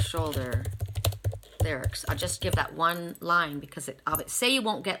your shoulder. Lyrics. I'll just give that one line because of it. Say you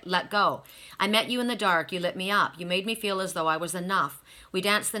won't let go. I met you in the dark. You lit me up. You made me feel as though I was enough. We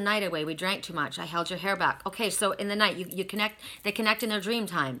danced the night away. We drank too much. I held your hair back. Okay, so in the night, you connect. They connect in their dream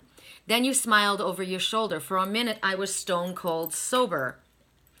time. Then you smiled over your shoulder. For a minute, I was stone cold sober.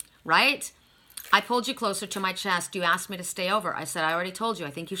 Right? I pulled you closer to my chest. You asked me to stay over. I said, I already told you.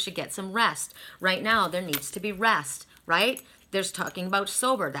 I think you should get some rest. Right now, there needs to be rest. Right? There's talking about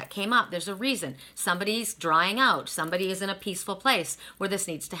sober. That came up. There's a reason. Somebody's drying out. Somebody is in a peaceful place where this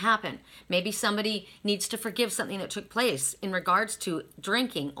needs to happen. Maybe somebody needs to forgive something that took place in regards to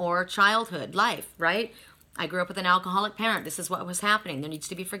drinking or childhood life, right? I grew up with an alcoholic parent. This is what was happening. There needs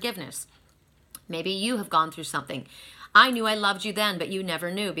to be forgiveness. Maybe you have gone through something. I knew I loved you then, but you never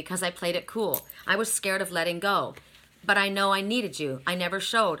knew because I played it cool. I was scared of letting go. But I know I needed you. I never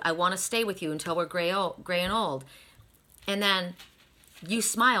showed. I want to stay with you until we're gray and old. And then you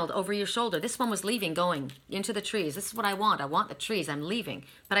smiled over your shoulder. This one was leaving, going into the trees. This is what I want. I want the trees. I'm leaving.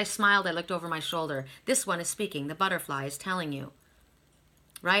 But I smiled. I looked over my shoulder. This one is speaking. The butterfly is telling you.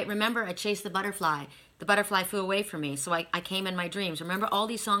 Right? Remember, I chased the butterfly. The butterfly flew away from me, so I came in my dreams. Remember all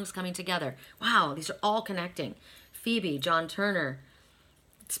these songs coming together. Wow, these are all connecting. Phoebe, John Turner.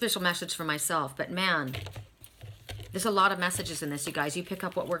 Special message for myself. But man, there's a lot of messages in this, you guys. You pick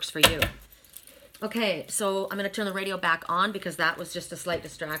up what works for you. Okay, so I'm going to turn the radio back on because that was just a slight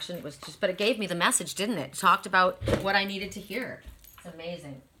distraction. It was just, but it gave me the message, didn't it? It talked about what I needed to hear. It's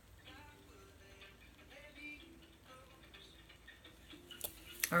amazing.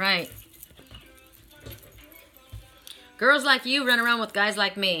 All right. Girls like you run around with guys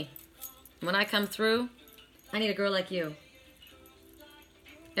like me. When I come through, I need a girl like you.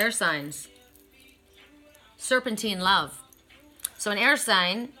 Air signs. Serpentine love. So an air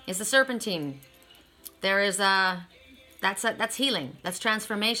sign is the serpentine. There is that's healing, that's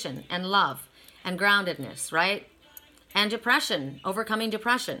transformation and love and groundedness, right? And depression, overcoming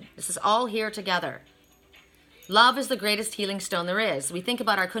depression. This is all here together. Love is the greatest healing stone there is. We think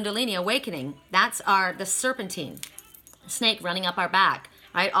about our Kundalini awakening. That's the serpentine, snake running up our back,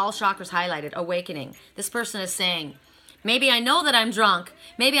 right? All chakras highlighted, awakening. This person is saying, maybe I know that I'm drunk.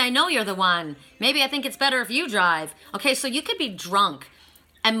 Maybe I know you're the one. Maybe I think it's better if you drive. Okay, so you could be drunk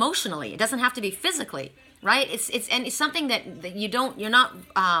emotionally. It doesn't have to be physically, right? It's something that you're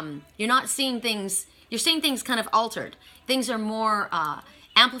not seeing things. You're seeing things kind of altered. Things are more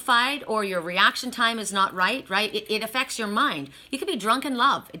amplified, or your reaction time is not right? It affects your mind. You can be drunk in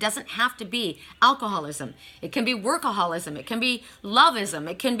love. It doesn't have to be alcoholism. It can be workaholism. It can be loveism.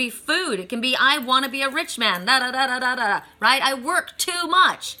 It can be food. It can be I want to be a rich man. Right? I work too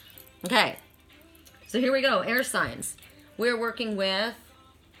much. Okay. So here we go. Air signs. We're working with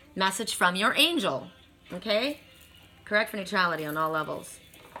message from your angel. Okay? Correct for neutrality on all levels.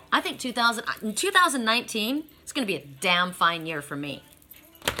 I think 2019 is going to be a damn fine year for me.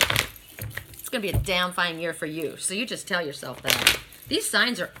 It's going to be a damn fine year for you. So you just tell yourself that. These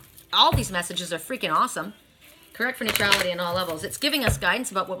signs all these messages are freaking awesome. Correct for neutrality on all levels. It's giving us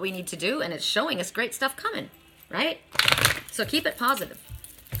guidance about what we need to do, and it's showing us great stuff coming, right? So keep it positive.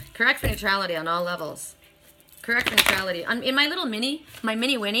 Correct for neutrality on all levels. Correct for neutrality. In my little my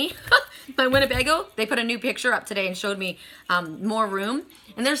mini Winnie, my Winnebago, they put a new picture up today and showed me more room.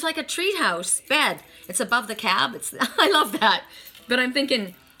 And there's like a treehouse bed. It's above the cab. I love that. But I'm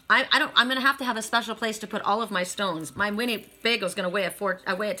thinking, I'm going to have a special place to put all of my stones. My Winnebago's going to weigh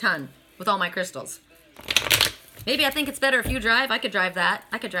a ton with all my crystals. Maybe I think it's better if you drive. I could drive that.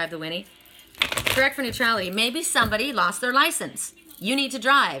 I could drive the Winnie. Correct for neutrality. Maybe somebody lost their license. You need to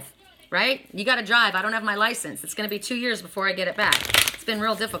drive. right? You got to drive. I don't have my license. It's going to be 2 years before I get it back. It's been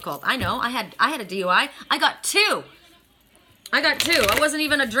real difficult. I know. I had a DUI. I got two. I wasn't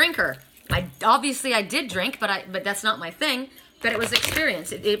even a drinker. Obviously I did drink, but that's not my thing. But it was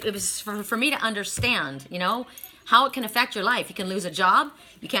experience. It was for me to understand, you know, how it can affect your life. You can lose a job.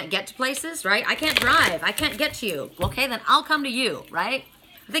 You can't get to places, right? I can't drive. I can't get to you. Okay, then I'll come to you, right?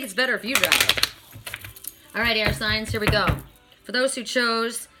 I think it's better if you drive. All right, air signs, here we go. For those who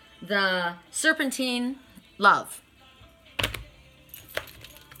chose the Serpentine love.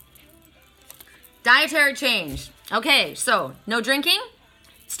 Dietary change. Okay, so no drinking.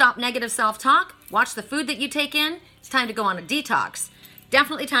 Stop negative self-talk. Watch the food that you take in. It's time to go on a detox.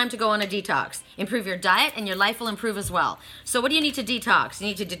 Definitely time to go on a detox. Improve your diet and your life will improve as well. So what do you need to detox? You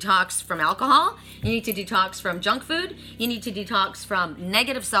need to detox from alcohol. You need to detox from junk food. You need to detox from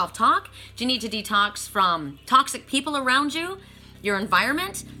negative self-talk. You need to detox from toxic people around you, your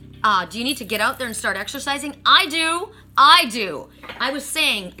environment. Do you need to get out there and start exercising? I do. I was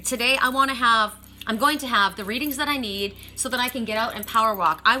saying today I'm going to have the readings that I need so that I can get out and power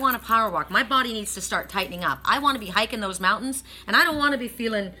walk. I want to power walk. My body needs to start tightening up. I want to be hiking those mountains, and I don't want to be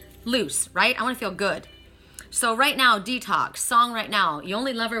feeling loose, right? I want to feel good. So right now, detox. Song right now. You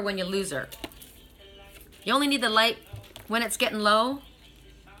only love her when you lose her. You only need the light when it's getting low.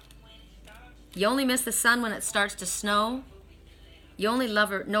 You only miss the sun when it starts to snow. You only love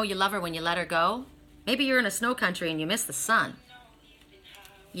her, know you love her when you let her go. Maybe you're in a snow country and you miss the sun.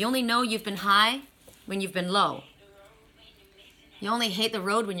 You only know you've been high when you've been low. You only hate the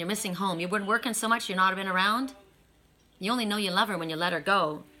road when you're missing home. You've been working so much you're not been around. You only know you love her when you let her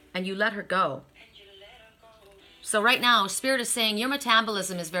go, and you let her go. So right now, Spirit is saying your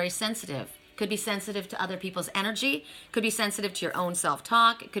metabolism is very sensitive. Could be sensitive to other people's energy. Could be sensitive to your own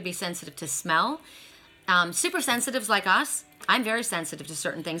self-talk. It could be sensitive to smell. Super sensitives like us, I'm very sensitive to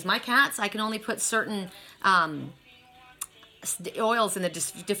certain things. My cats, I can only put certain oils in the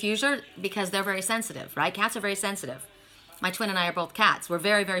diffuser because they're very sensitive, right? Cats are very sensitive. My twin and I are both cats. We're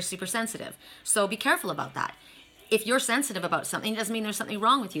very, very super sensitive. So be careful about that. If you're sensitive about something, it doesn't mean there's something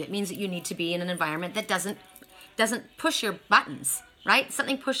wrong with you. It means that you need to be in an environment that doesn't push your buttons, right?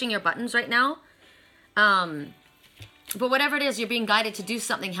 Something pushing your buttons right now. But whatever it is, you're being guided to do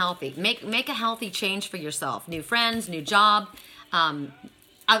something healthy. Make a healthy change for yourself. New friends, new job, an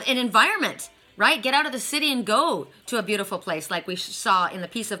environment. Right? Get out of the city and go to a beautiful place like we saw in the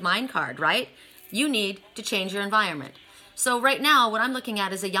Peace of Mind card, right? You need to change your environment. So right now, what I'm looking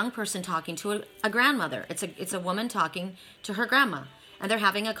at is a young person talking to a grandmother. It's a woman talking to her grandma, and they're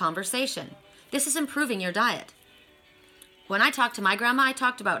having a conversation. This is improving your diet. When I talked to my grandma, I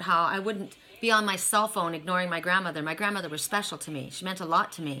talked about how I wouldn't be on my cell phone ignoring my grandmother. My grandmother was special to me. She meant a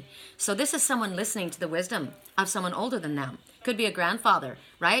lot to me. So this is someone listening to the wisdom of someone older than them. Could be a grandfather,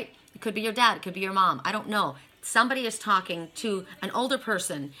 right? It could be your dad. It could be your mom. I don't know. Somebody is talking to an older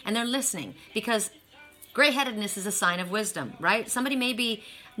person and they're listening because gray-headedness is a sign of wisdom, right? Somebody may be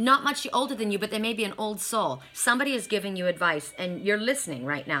not much older than you, but they may be an old soul. Somebody is giving you advice and you're listening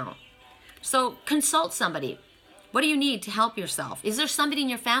right now. So consult somebody. What do you need to help yourself? Is there somebody in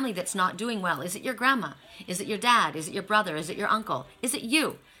your family that's not doing well? Is it your grandma? Is it your dad? Is it your brother? Is it your uncle? Is it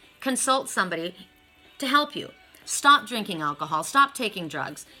you? Consult somebody to help you. Stop drinking alcohol. Stop taking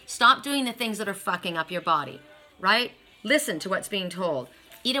drugs. Stop doing the things that are fucking up your body, right? Listen to what's being told.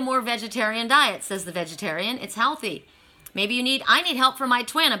 Eat a more vegetarian diet, says the vegetarian. It's healthy. Maybe I need help from my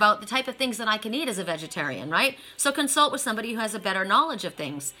twin about the type of things that I can eat as a vegetarian, right? So consult with somebody who has a better knowledge of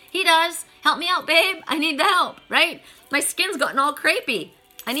things. He does. Help me out, babe. I need the help, right? My skin's gotten all crepey.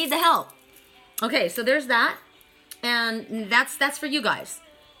 I need the help. Okay, so there's that. And that's for you guys.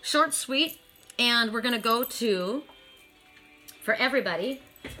 Short, sweet. And we're going to go to, for everybody,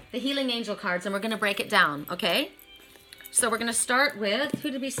 the Healing Angel cards, and we're going to break it down, okay? So we're going to start with, who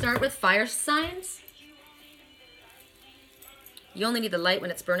did we start with? Fire signs. You only need the light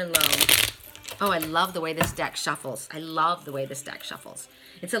when it's burning low. Oh, I love the way this deck shuffles. I love the way this deck shuffles.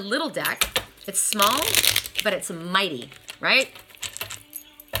 It's a little deck. It's small, but it's mighty, right?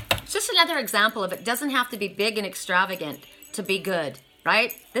 It's just another example of it doesn't have to be big and extravagant to be good,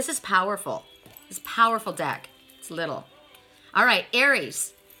 right? This is powerful. This powerful deck. It's little. All right,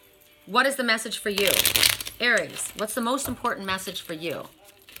 Aries. What is the message for you? Aries, what's the most important message for you?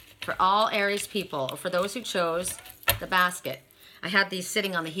 For all Aries people, or for those who chose the basket. I had these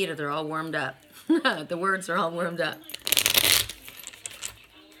sitting on the heater. They're all warmed up. The words are all warmed up.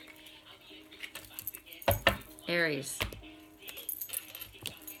 Aries.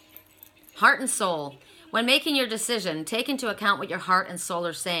 Heart and soul. When making your decision, take into account what your heart and soul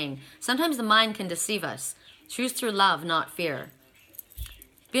are saying. Sometimes the mind can deceive us. Choose through love, not fear.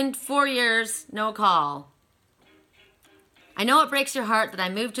 Been 4 years, no call. I know it breaks your heart that I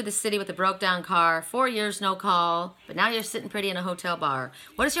moved to the city with a broke down car. 4 years, no call. But now you're sitting pretty in a hotel bar.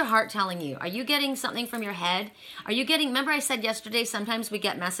 What is your heart telling you? Are you getting something from your head? Are you getting, remember I said yesterday, sometimes we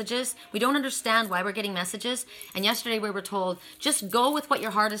get messages. We don't understand why we're getting messages. And yesterday we were told, just go with what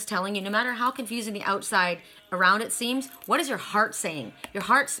your heart is telling you. No matter how confusing the outside around it seems, what is your heart saying? Your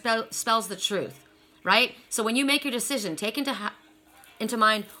heart spells the truth, right? So when you make your decision, take into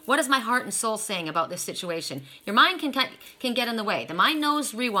mind, what is my heart and soul saying about this situation? Your mind can get in the way. The mind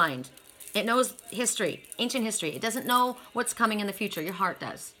knows rewind. It knows history, ancient history. It doesn't know what's coming in the future. Your heart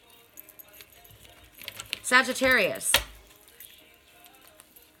does. Sagittarius.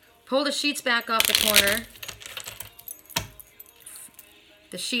 Pull the sheets back off the corner.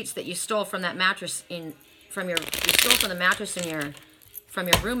 The sheets that you stole from that mattress you stole from the mattress from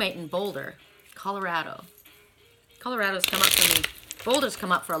your roommate in Boulder, Colorado. Colorado's come up for me. Boulder's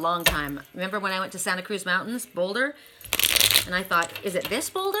come up for a long time. Remember when I went to Santa Cruz Mountains, Boulder? And I thought, is it this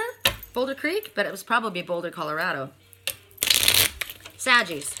Boulder? Boulder Creek? But it was probably Boulder, Colorado.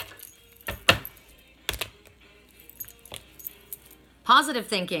 Saggies. Positive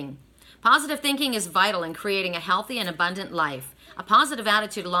thinking. Positive thinking is vital in creating a healthy and abundant life. A positive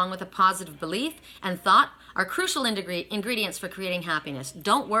attitude along with a positive belief and thought are crucial ingredients for creating happiness.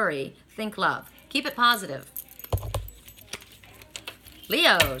 Don't worry, think love. Keep it positive.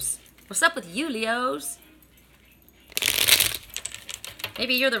 Leos. What's up with you, Leos?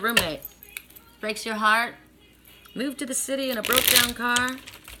 Maybe you're the roommate. Breaks your heart. Moved to the city in a broke down car.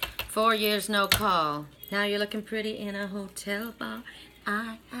 4 years, no call. Now you're looking pretty in a hotel bar.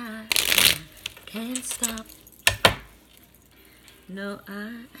 I can't stop. No,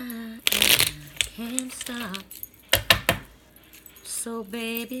 I can't stop. So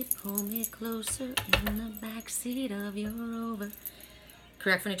baby, pull me closer in the backseat of your Rover.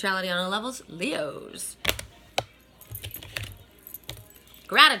 Correct for neutrality on all levels, Leos.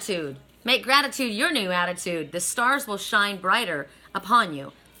 Gratitude. Make gratitude your new attitude. The stars will shine brighter upon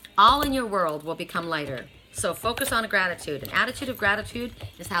you. All in your world will become lighter. So focus on gratitude. An attitude of gratitude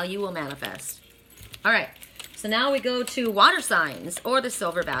is how you will manifest. All right. So now we go to water signs or the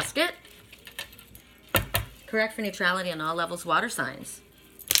silver basket. Correct for neutrality on all levels, water signs.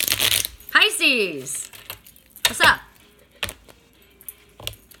 Pisces. What's up?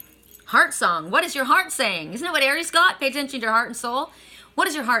 Heart song. What is your heart saying? Isn't it what Aries got? Pay attention to your heart and soul. What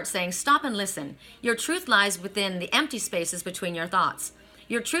is your heart saying? Stop and listen. Your truth lies within the empty spaces between your thoughts.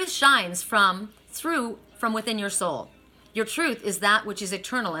 Your truth shines from within your soul. Your truth is that which is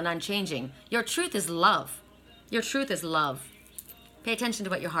eternal and unchanging. Your truth is love. Your truth is love. Pay attention to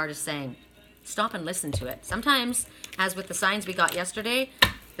what your heart is saying. Stop and listen to it. Sometimes, as with the signs we got yesterday,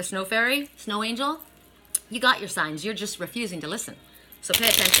 the snow fairy, snow angel, you got your signs. You're just refusing to listen. So pay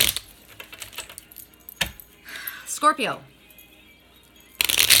attention. Scorpio.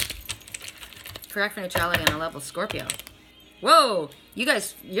 Correct for neutrality on a level, Scorpio. Whoa, you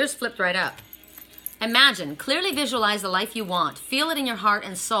guys, yours flipped right up. Imagine, clearly visualize the life you want. Feel it in your heart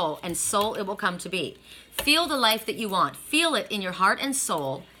and soul it will come to be. Feel the life that you want. Feel it in your heart and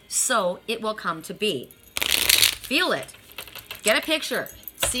soul, so it will come to be. Feel it. Get a picture.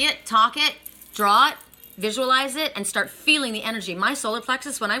 See it, talk it, draw it, visualize it, and start feeling the energy. My solar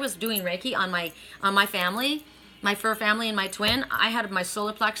plexus, when I was doing Reiki on my family, my fur family and my twin, I had my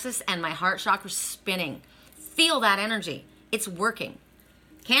solar plexus and my heart chakra spinning. Feel that energy. It's working.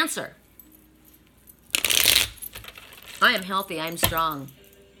 Cancer. I am healthy. I'm strong.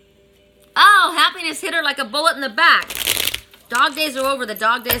 Oh, happiness hit her like a bullet in the back. Dog days are over. The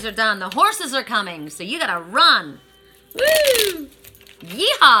dog days are done. The horses are coming, so you gotta run. Woo!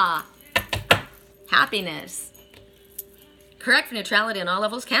 Yeehaw! Happiness. Correct for neutrality on all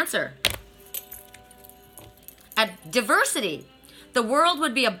levels, Cancer. At diversity. The world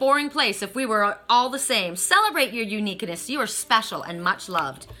would be a boring place if we were all the same. Celebrate your uniqueness. You are special and much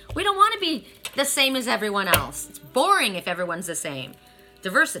loved. We don't want to be the same as everyone else. It's boring if everyone's the same.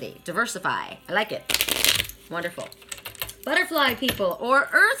 Diversity. Diversify. I like it. Wonderful. Butterfly people or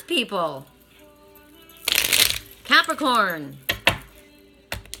earth people. Capricorn.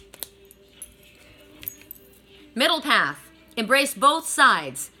 Middle path. Embrace both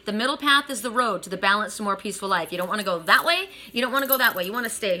sides. The middle path is the road to the balanced and more peaceful life. You don't want to go that way. You don't want to go that way. You want to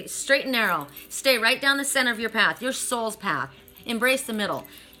stay straight and narrow. Stay right down the center of your path, your soul's path. Embrace the middle.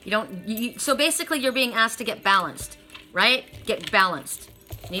 So basically you're being asked to get balanced, right? Get balanced.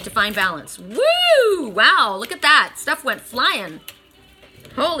 You need to find balance. Woo! Wow, look at that. Stuff went flying.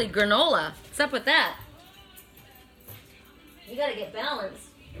 Holy granola. What's up with that? You got to get balanced.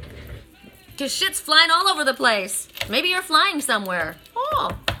 Because shit's flying all over the place. Maybe you're flying somewhere. Oh,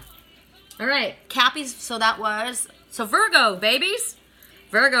 Cool. All right, Cappies, so that was, so Virgo, babies.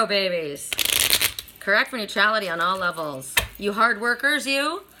 Virgo, babies. Correct for neutrality on all levels. You hard workers,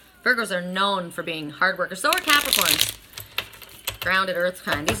 you. Virgos are known for being hard workers. So are Capricorns. Grounded earth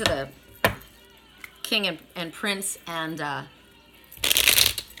kind. These are the king and prince and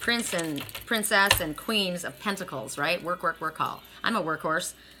prince and princess and queens of pentacles, right? Work, work, work all. I'm a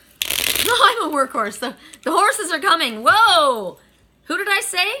workhorse. No, I'm a workhorse. The horses are coming. Whoa! Who did I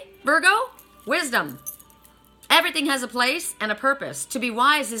say? Virgo? Wisdom. Everything has a place and a purpose. To be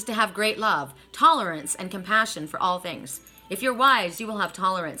wise is to have great love, tolerance, and compassion for all things. If you're wise, you will have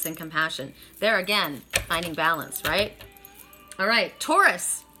tolerance and compassion. There again, finding balance, right? All right,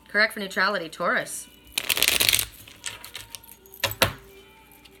 Taurus. Correct for neutrality, Taurus.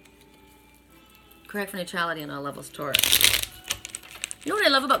 Correct for neutrality on all levels, Taurus. You know what I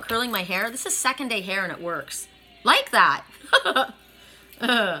love about curling my hair? This is second day hair and it works. Like that.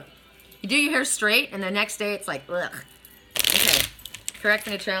 You do your hair straight and the next day it's like, ugh. Okay. Correct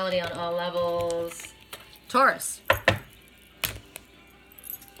neutrality on all levels. Taurus.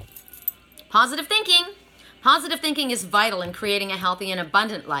 Positive thinking. Positive thinking is vital in creating a healthy and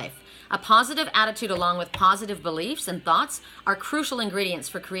abundant life. A positive attitude along with positive beliefs and thoughts are crucial ingredients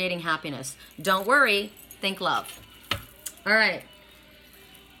for creating happiness. Don't worry, think love. All right.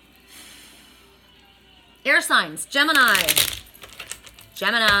 Air signs, Gemini.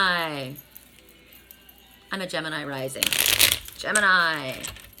 Gemini. I'm a Gemini rising. Gemini.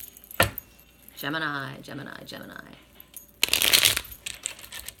 Gemini, Gemini, Gemini.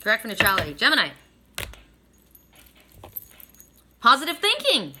 Correct for neutrality, Gemini. Positive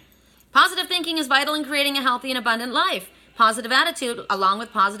thinking. Positive thinking is vital in creating a healthy and abundant life. Positive attitude, along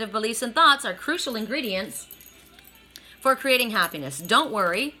with positive beliefs and thoughts, are crucial ingredients for creating happiness. Don't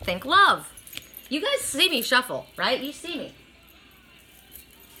worry, think love. You guys see me shuffle, right? You see me.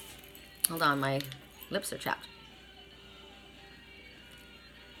 Hold on, my lips are chapped.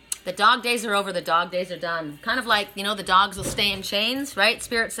 The dog days are over, the dog days are done. Kind of like, you know, the dogs will stay in chains, right?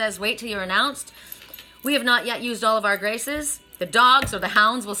 Spirit says, wait till you're announced. We have not yet used all of our graces. The dogs or the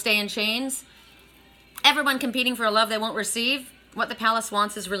hounds will stay in chains. Everyone competing for a love they won't receive. What the palace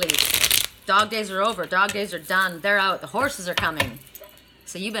wants is released. Dog days are over, dog days are done. They're out, the horses are coming.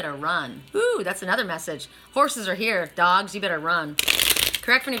 So you better run. Ooh, that's another message. Horses are here, dogs, you better run.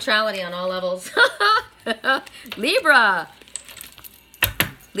 Correct for neutrality on all levels. Libra.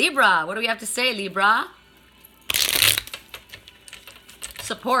 Libra, what do we have to say, Libra?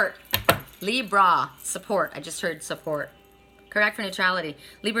 Support. Libra, support. I just heard support. Correct for neutrality.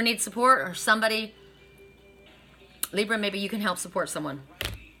 Libra needs support or somebody. Libra, maybe you can help support someone.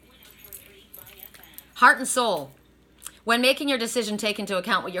 Heart and soul. When making your decision, take into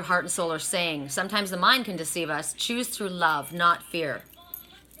account what your heart and soul are saying. Sometimes the mind can deceive us. Choose through love, not fear.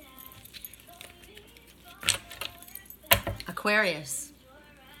 Aquarius.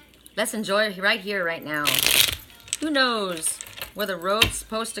 Let's enjoy right here, right now. Who knows where the road's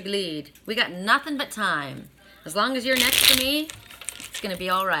supposed to lead? We got nothing but time. As long as you're next to me, it's going to be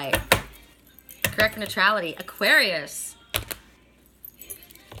all right. Correct neutrality. Aquarius.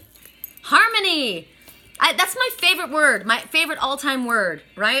 Harmony. That's my favorite word. My favorite all-time word,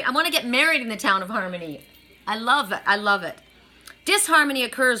 right? I want to get married in the town of harmony. I love it. I love it. Disharmony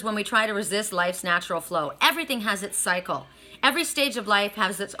occurs when we try to resist life's natural flow. Everything has its cycle. Every stage of life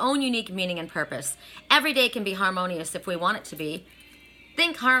has its own unique meaning and purpose. Every day can be harmonious if we want it to be.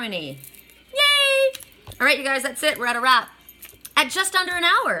 Think harmony. Yay! All right, you guys, that's it. We're at a wrap. At just under an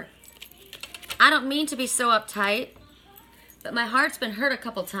hour. I don't mean to be so uptight, but my heart's been hurt a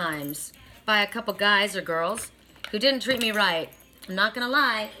couple times by a couple guys or girls who didn't treat me right. I'm not gonna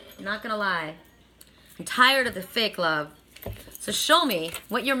lie. I'm not gonna lie. I'm tired of the fake love. So show me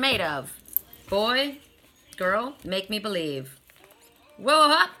what you're made of. Boy, girl, make me believe.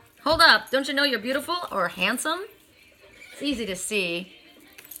 Whoa, hold up. Don't you know you're beautiful or handsome? It's easy to see.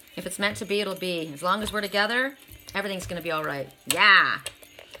 If it's meant to be, it'll be. As long as we're together, everything's going to be all right. Yeah.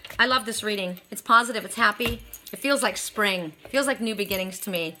 I love this reading. It's positive. It's happy. It feels like spring. It feels like new beginnings to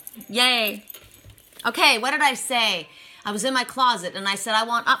me. Yay. Okay, what did I say? I was in my closet and I said I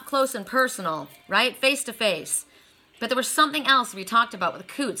want up close and personal, right? Face to face. But there was something else we talked about with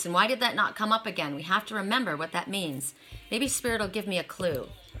Coots, and why did that not come up again? We have to remember what that means. Maybe Spirit will give me a clue.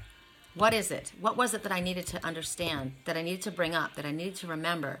 What is it? What was it that I needed to understand, that I needed to bring up, that I needed to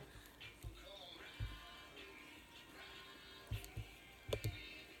remember?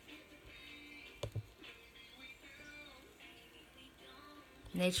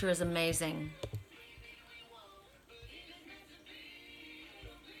 Nature is amazing.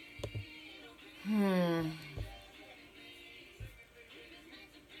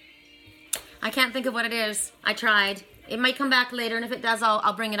 can't think of what it is. I tried. It might come back later, and if it does,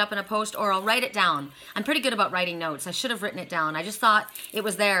 I'll bring it up in a post, or I'll write it down. I'm pretty good about writing notes. I should have written it down. I just thought it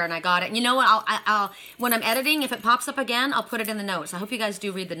was there, and I got it. And you know what? I'll when I'm editing, if it pops up again, I'll put it in the notes. I hope you guys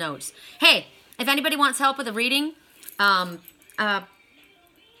do read the notes. Hey, if anybody wants help with a reading, if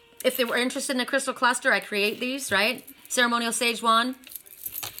they were interested in a crystal cluster, I create these, right? Ceremonial sage wand,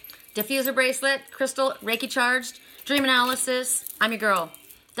 diffuser bracelet, crystal, Reiki charged, dream analysis. I'm your girl.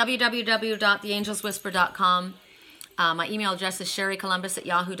 www.theangelswhisper.com. My email address is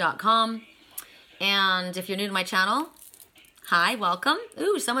sherrycolumbus@yahoo.com. And if you're new to my channel, hi, welcome.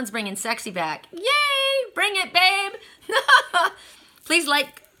 Ooh, someone's bringing sexy back. Yay! Bring it, babe! Please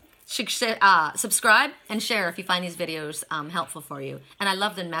like, subscribe, and share if you find these videos helpful for you. And I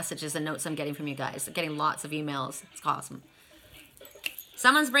love the messages and notes I'm getting from you guys. I'm getting lots of emails. It's awesome.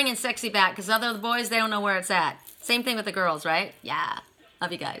 Someone's bringing sexy back because other boys, they don't know where it's at. Same thing with the girls, right? Yeah.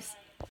 Love you guys.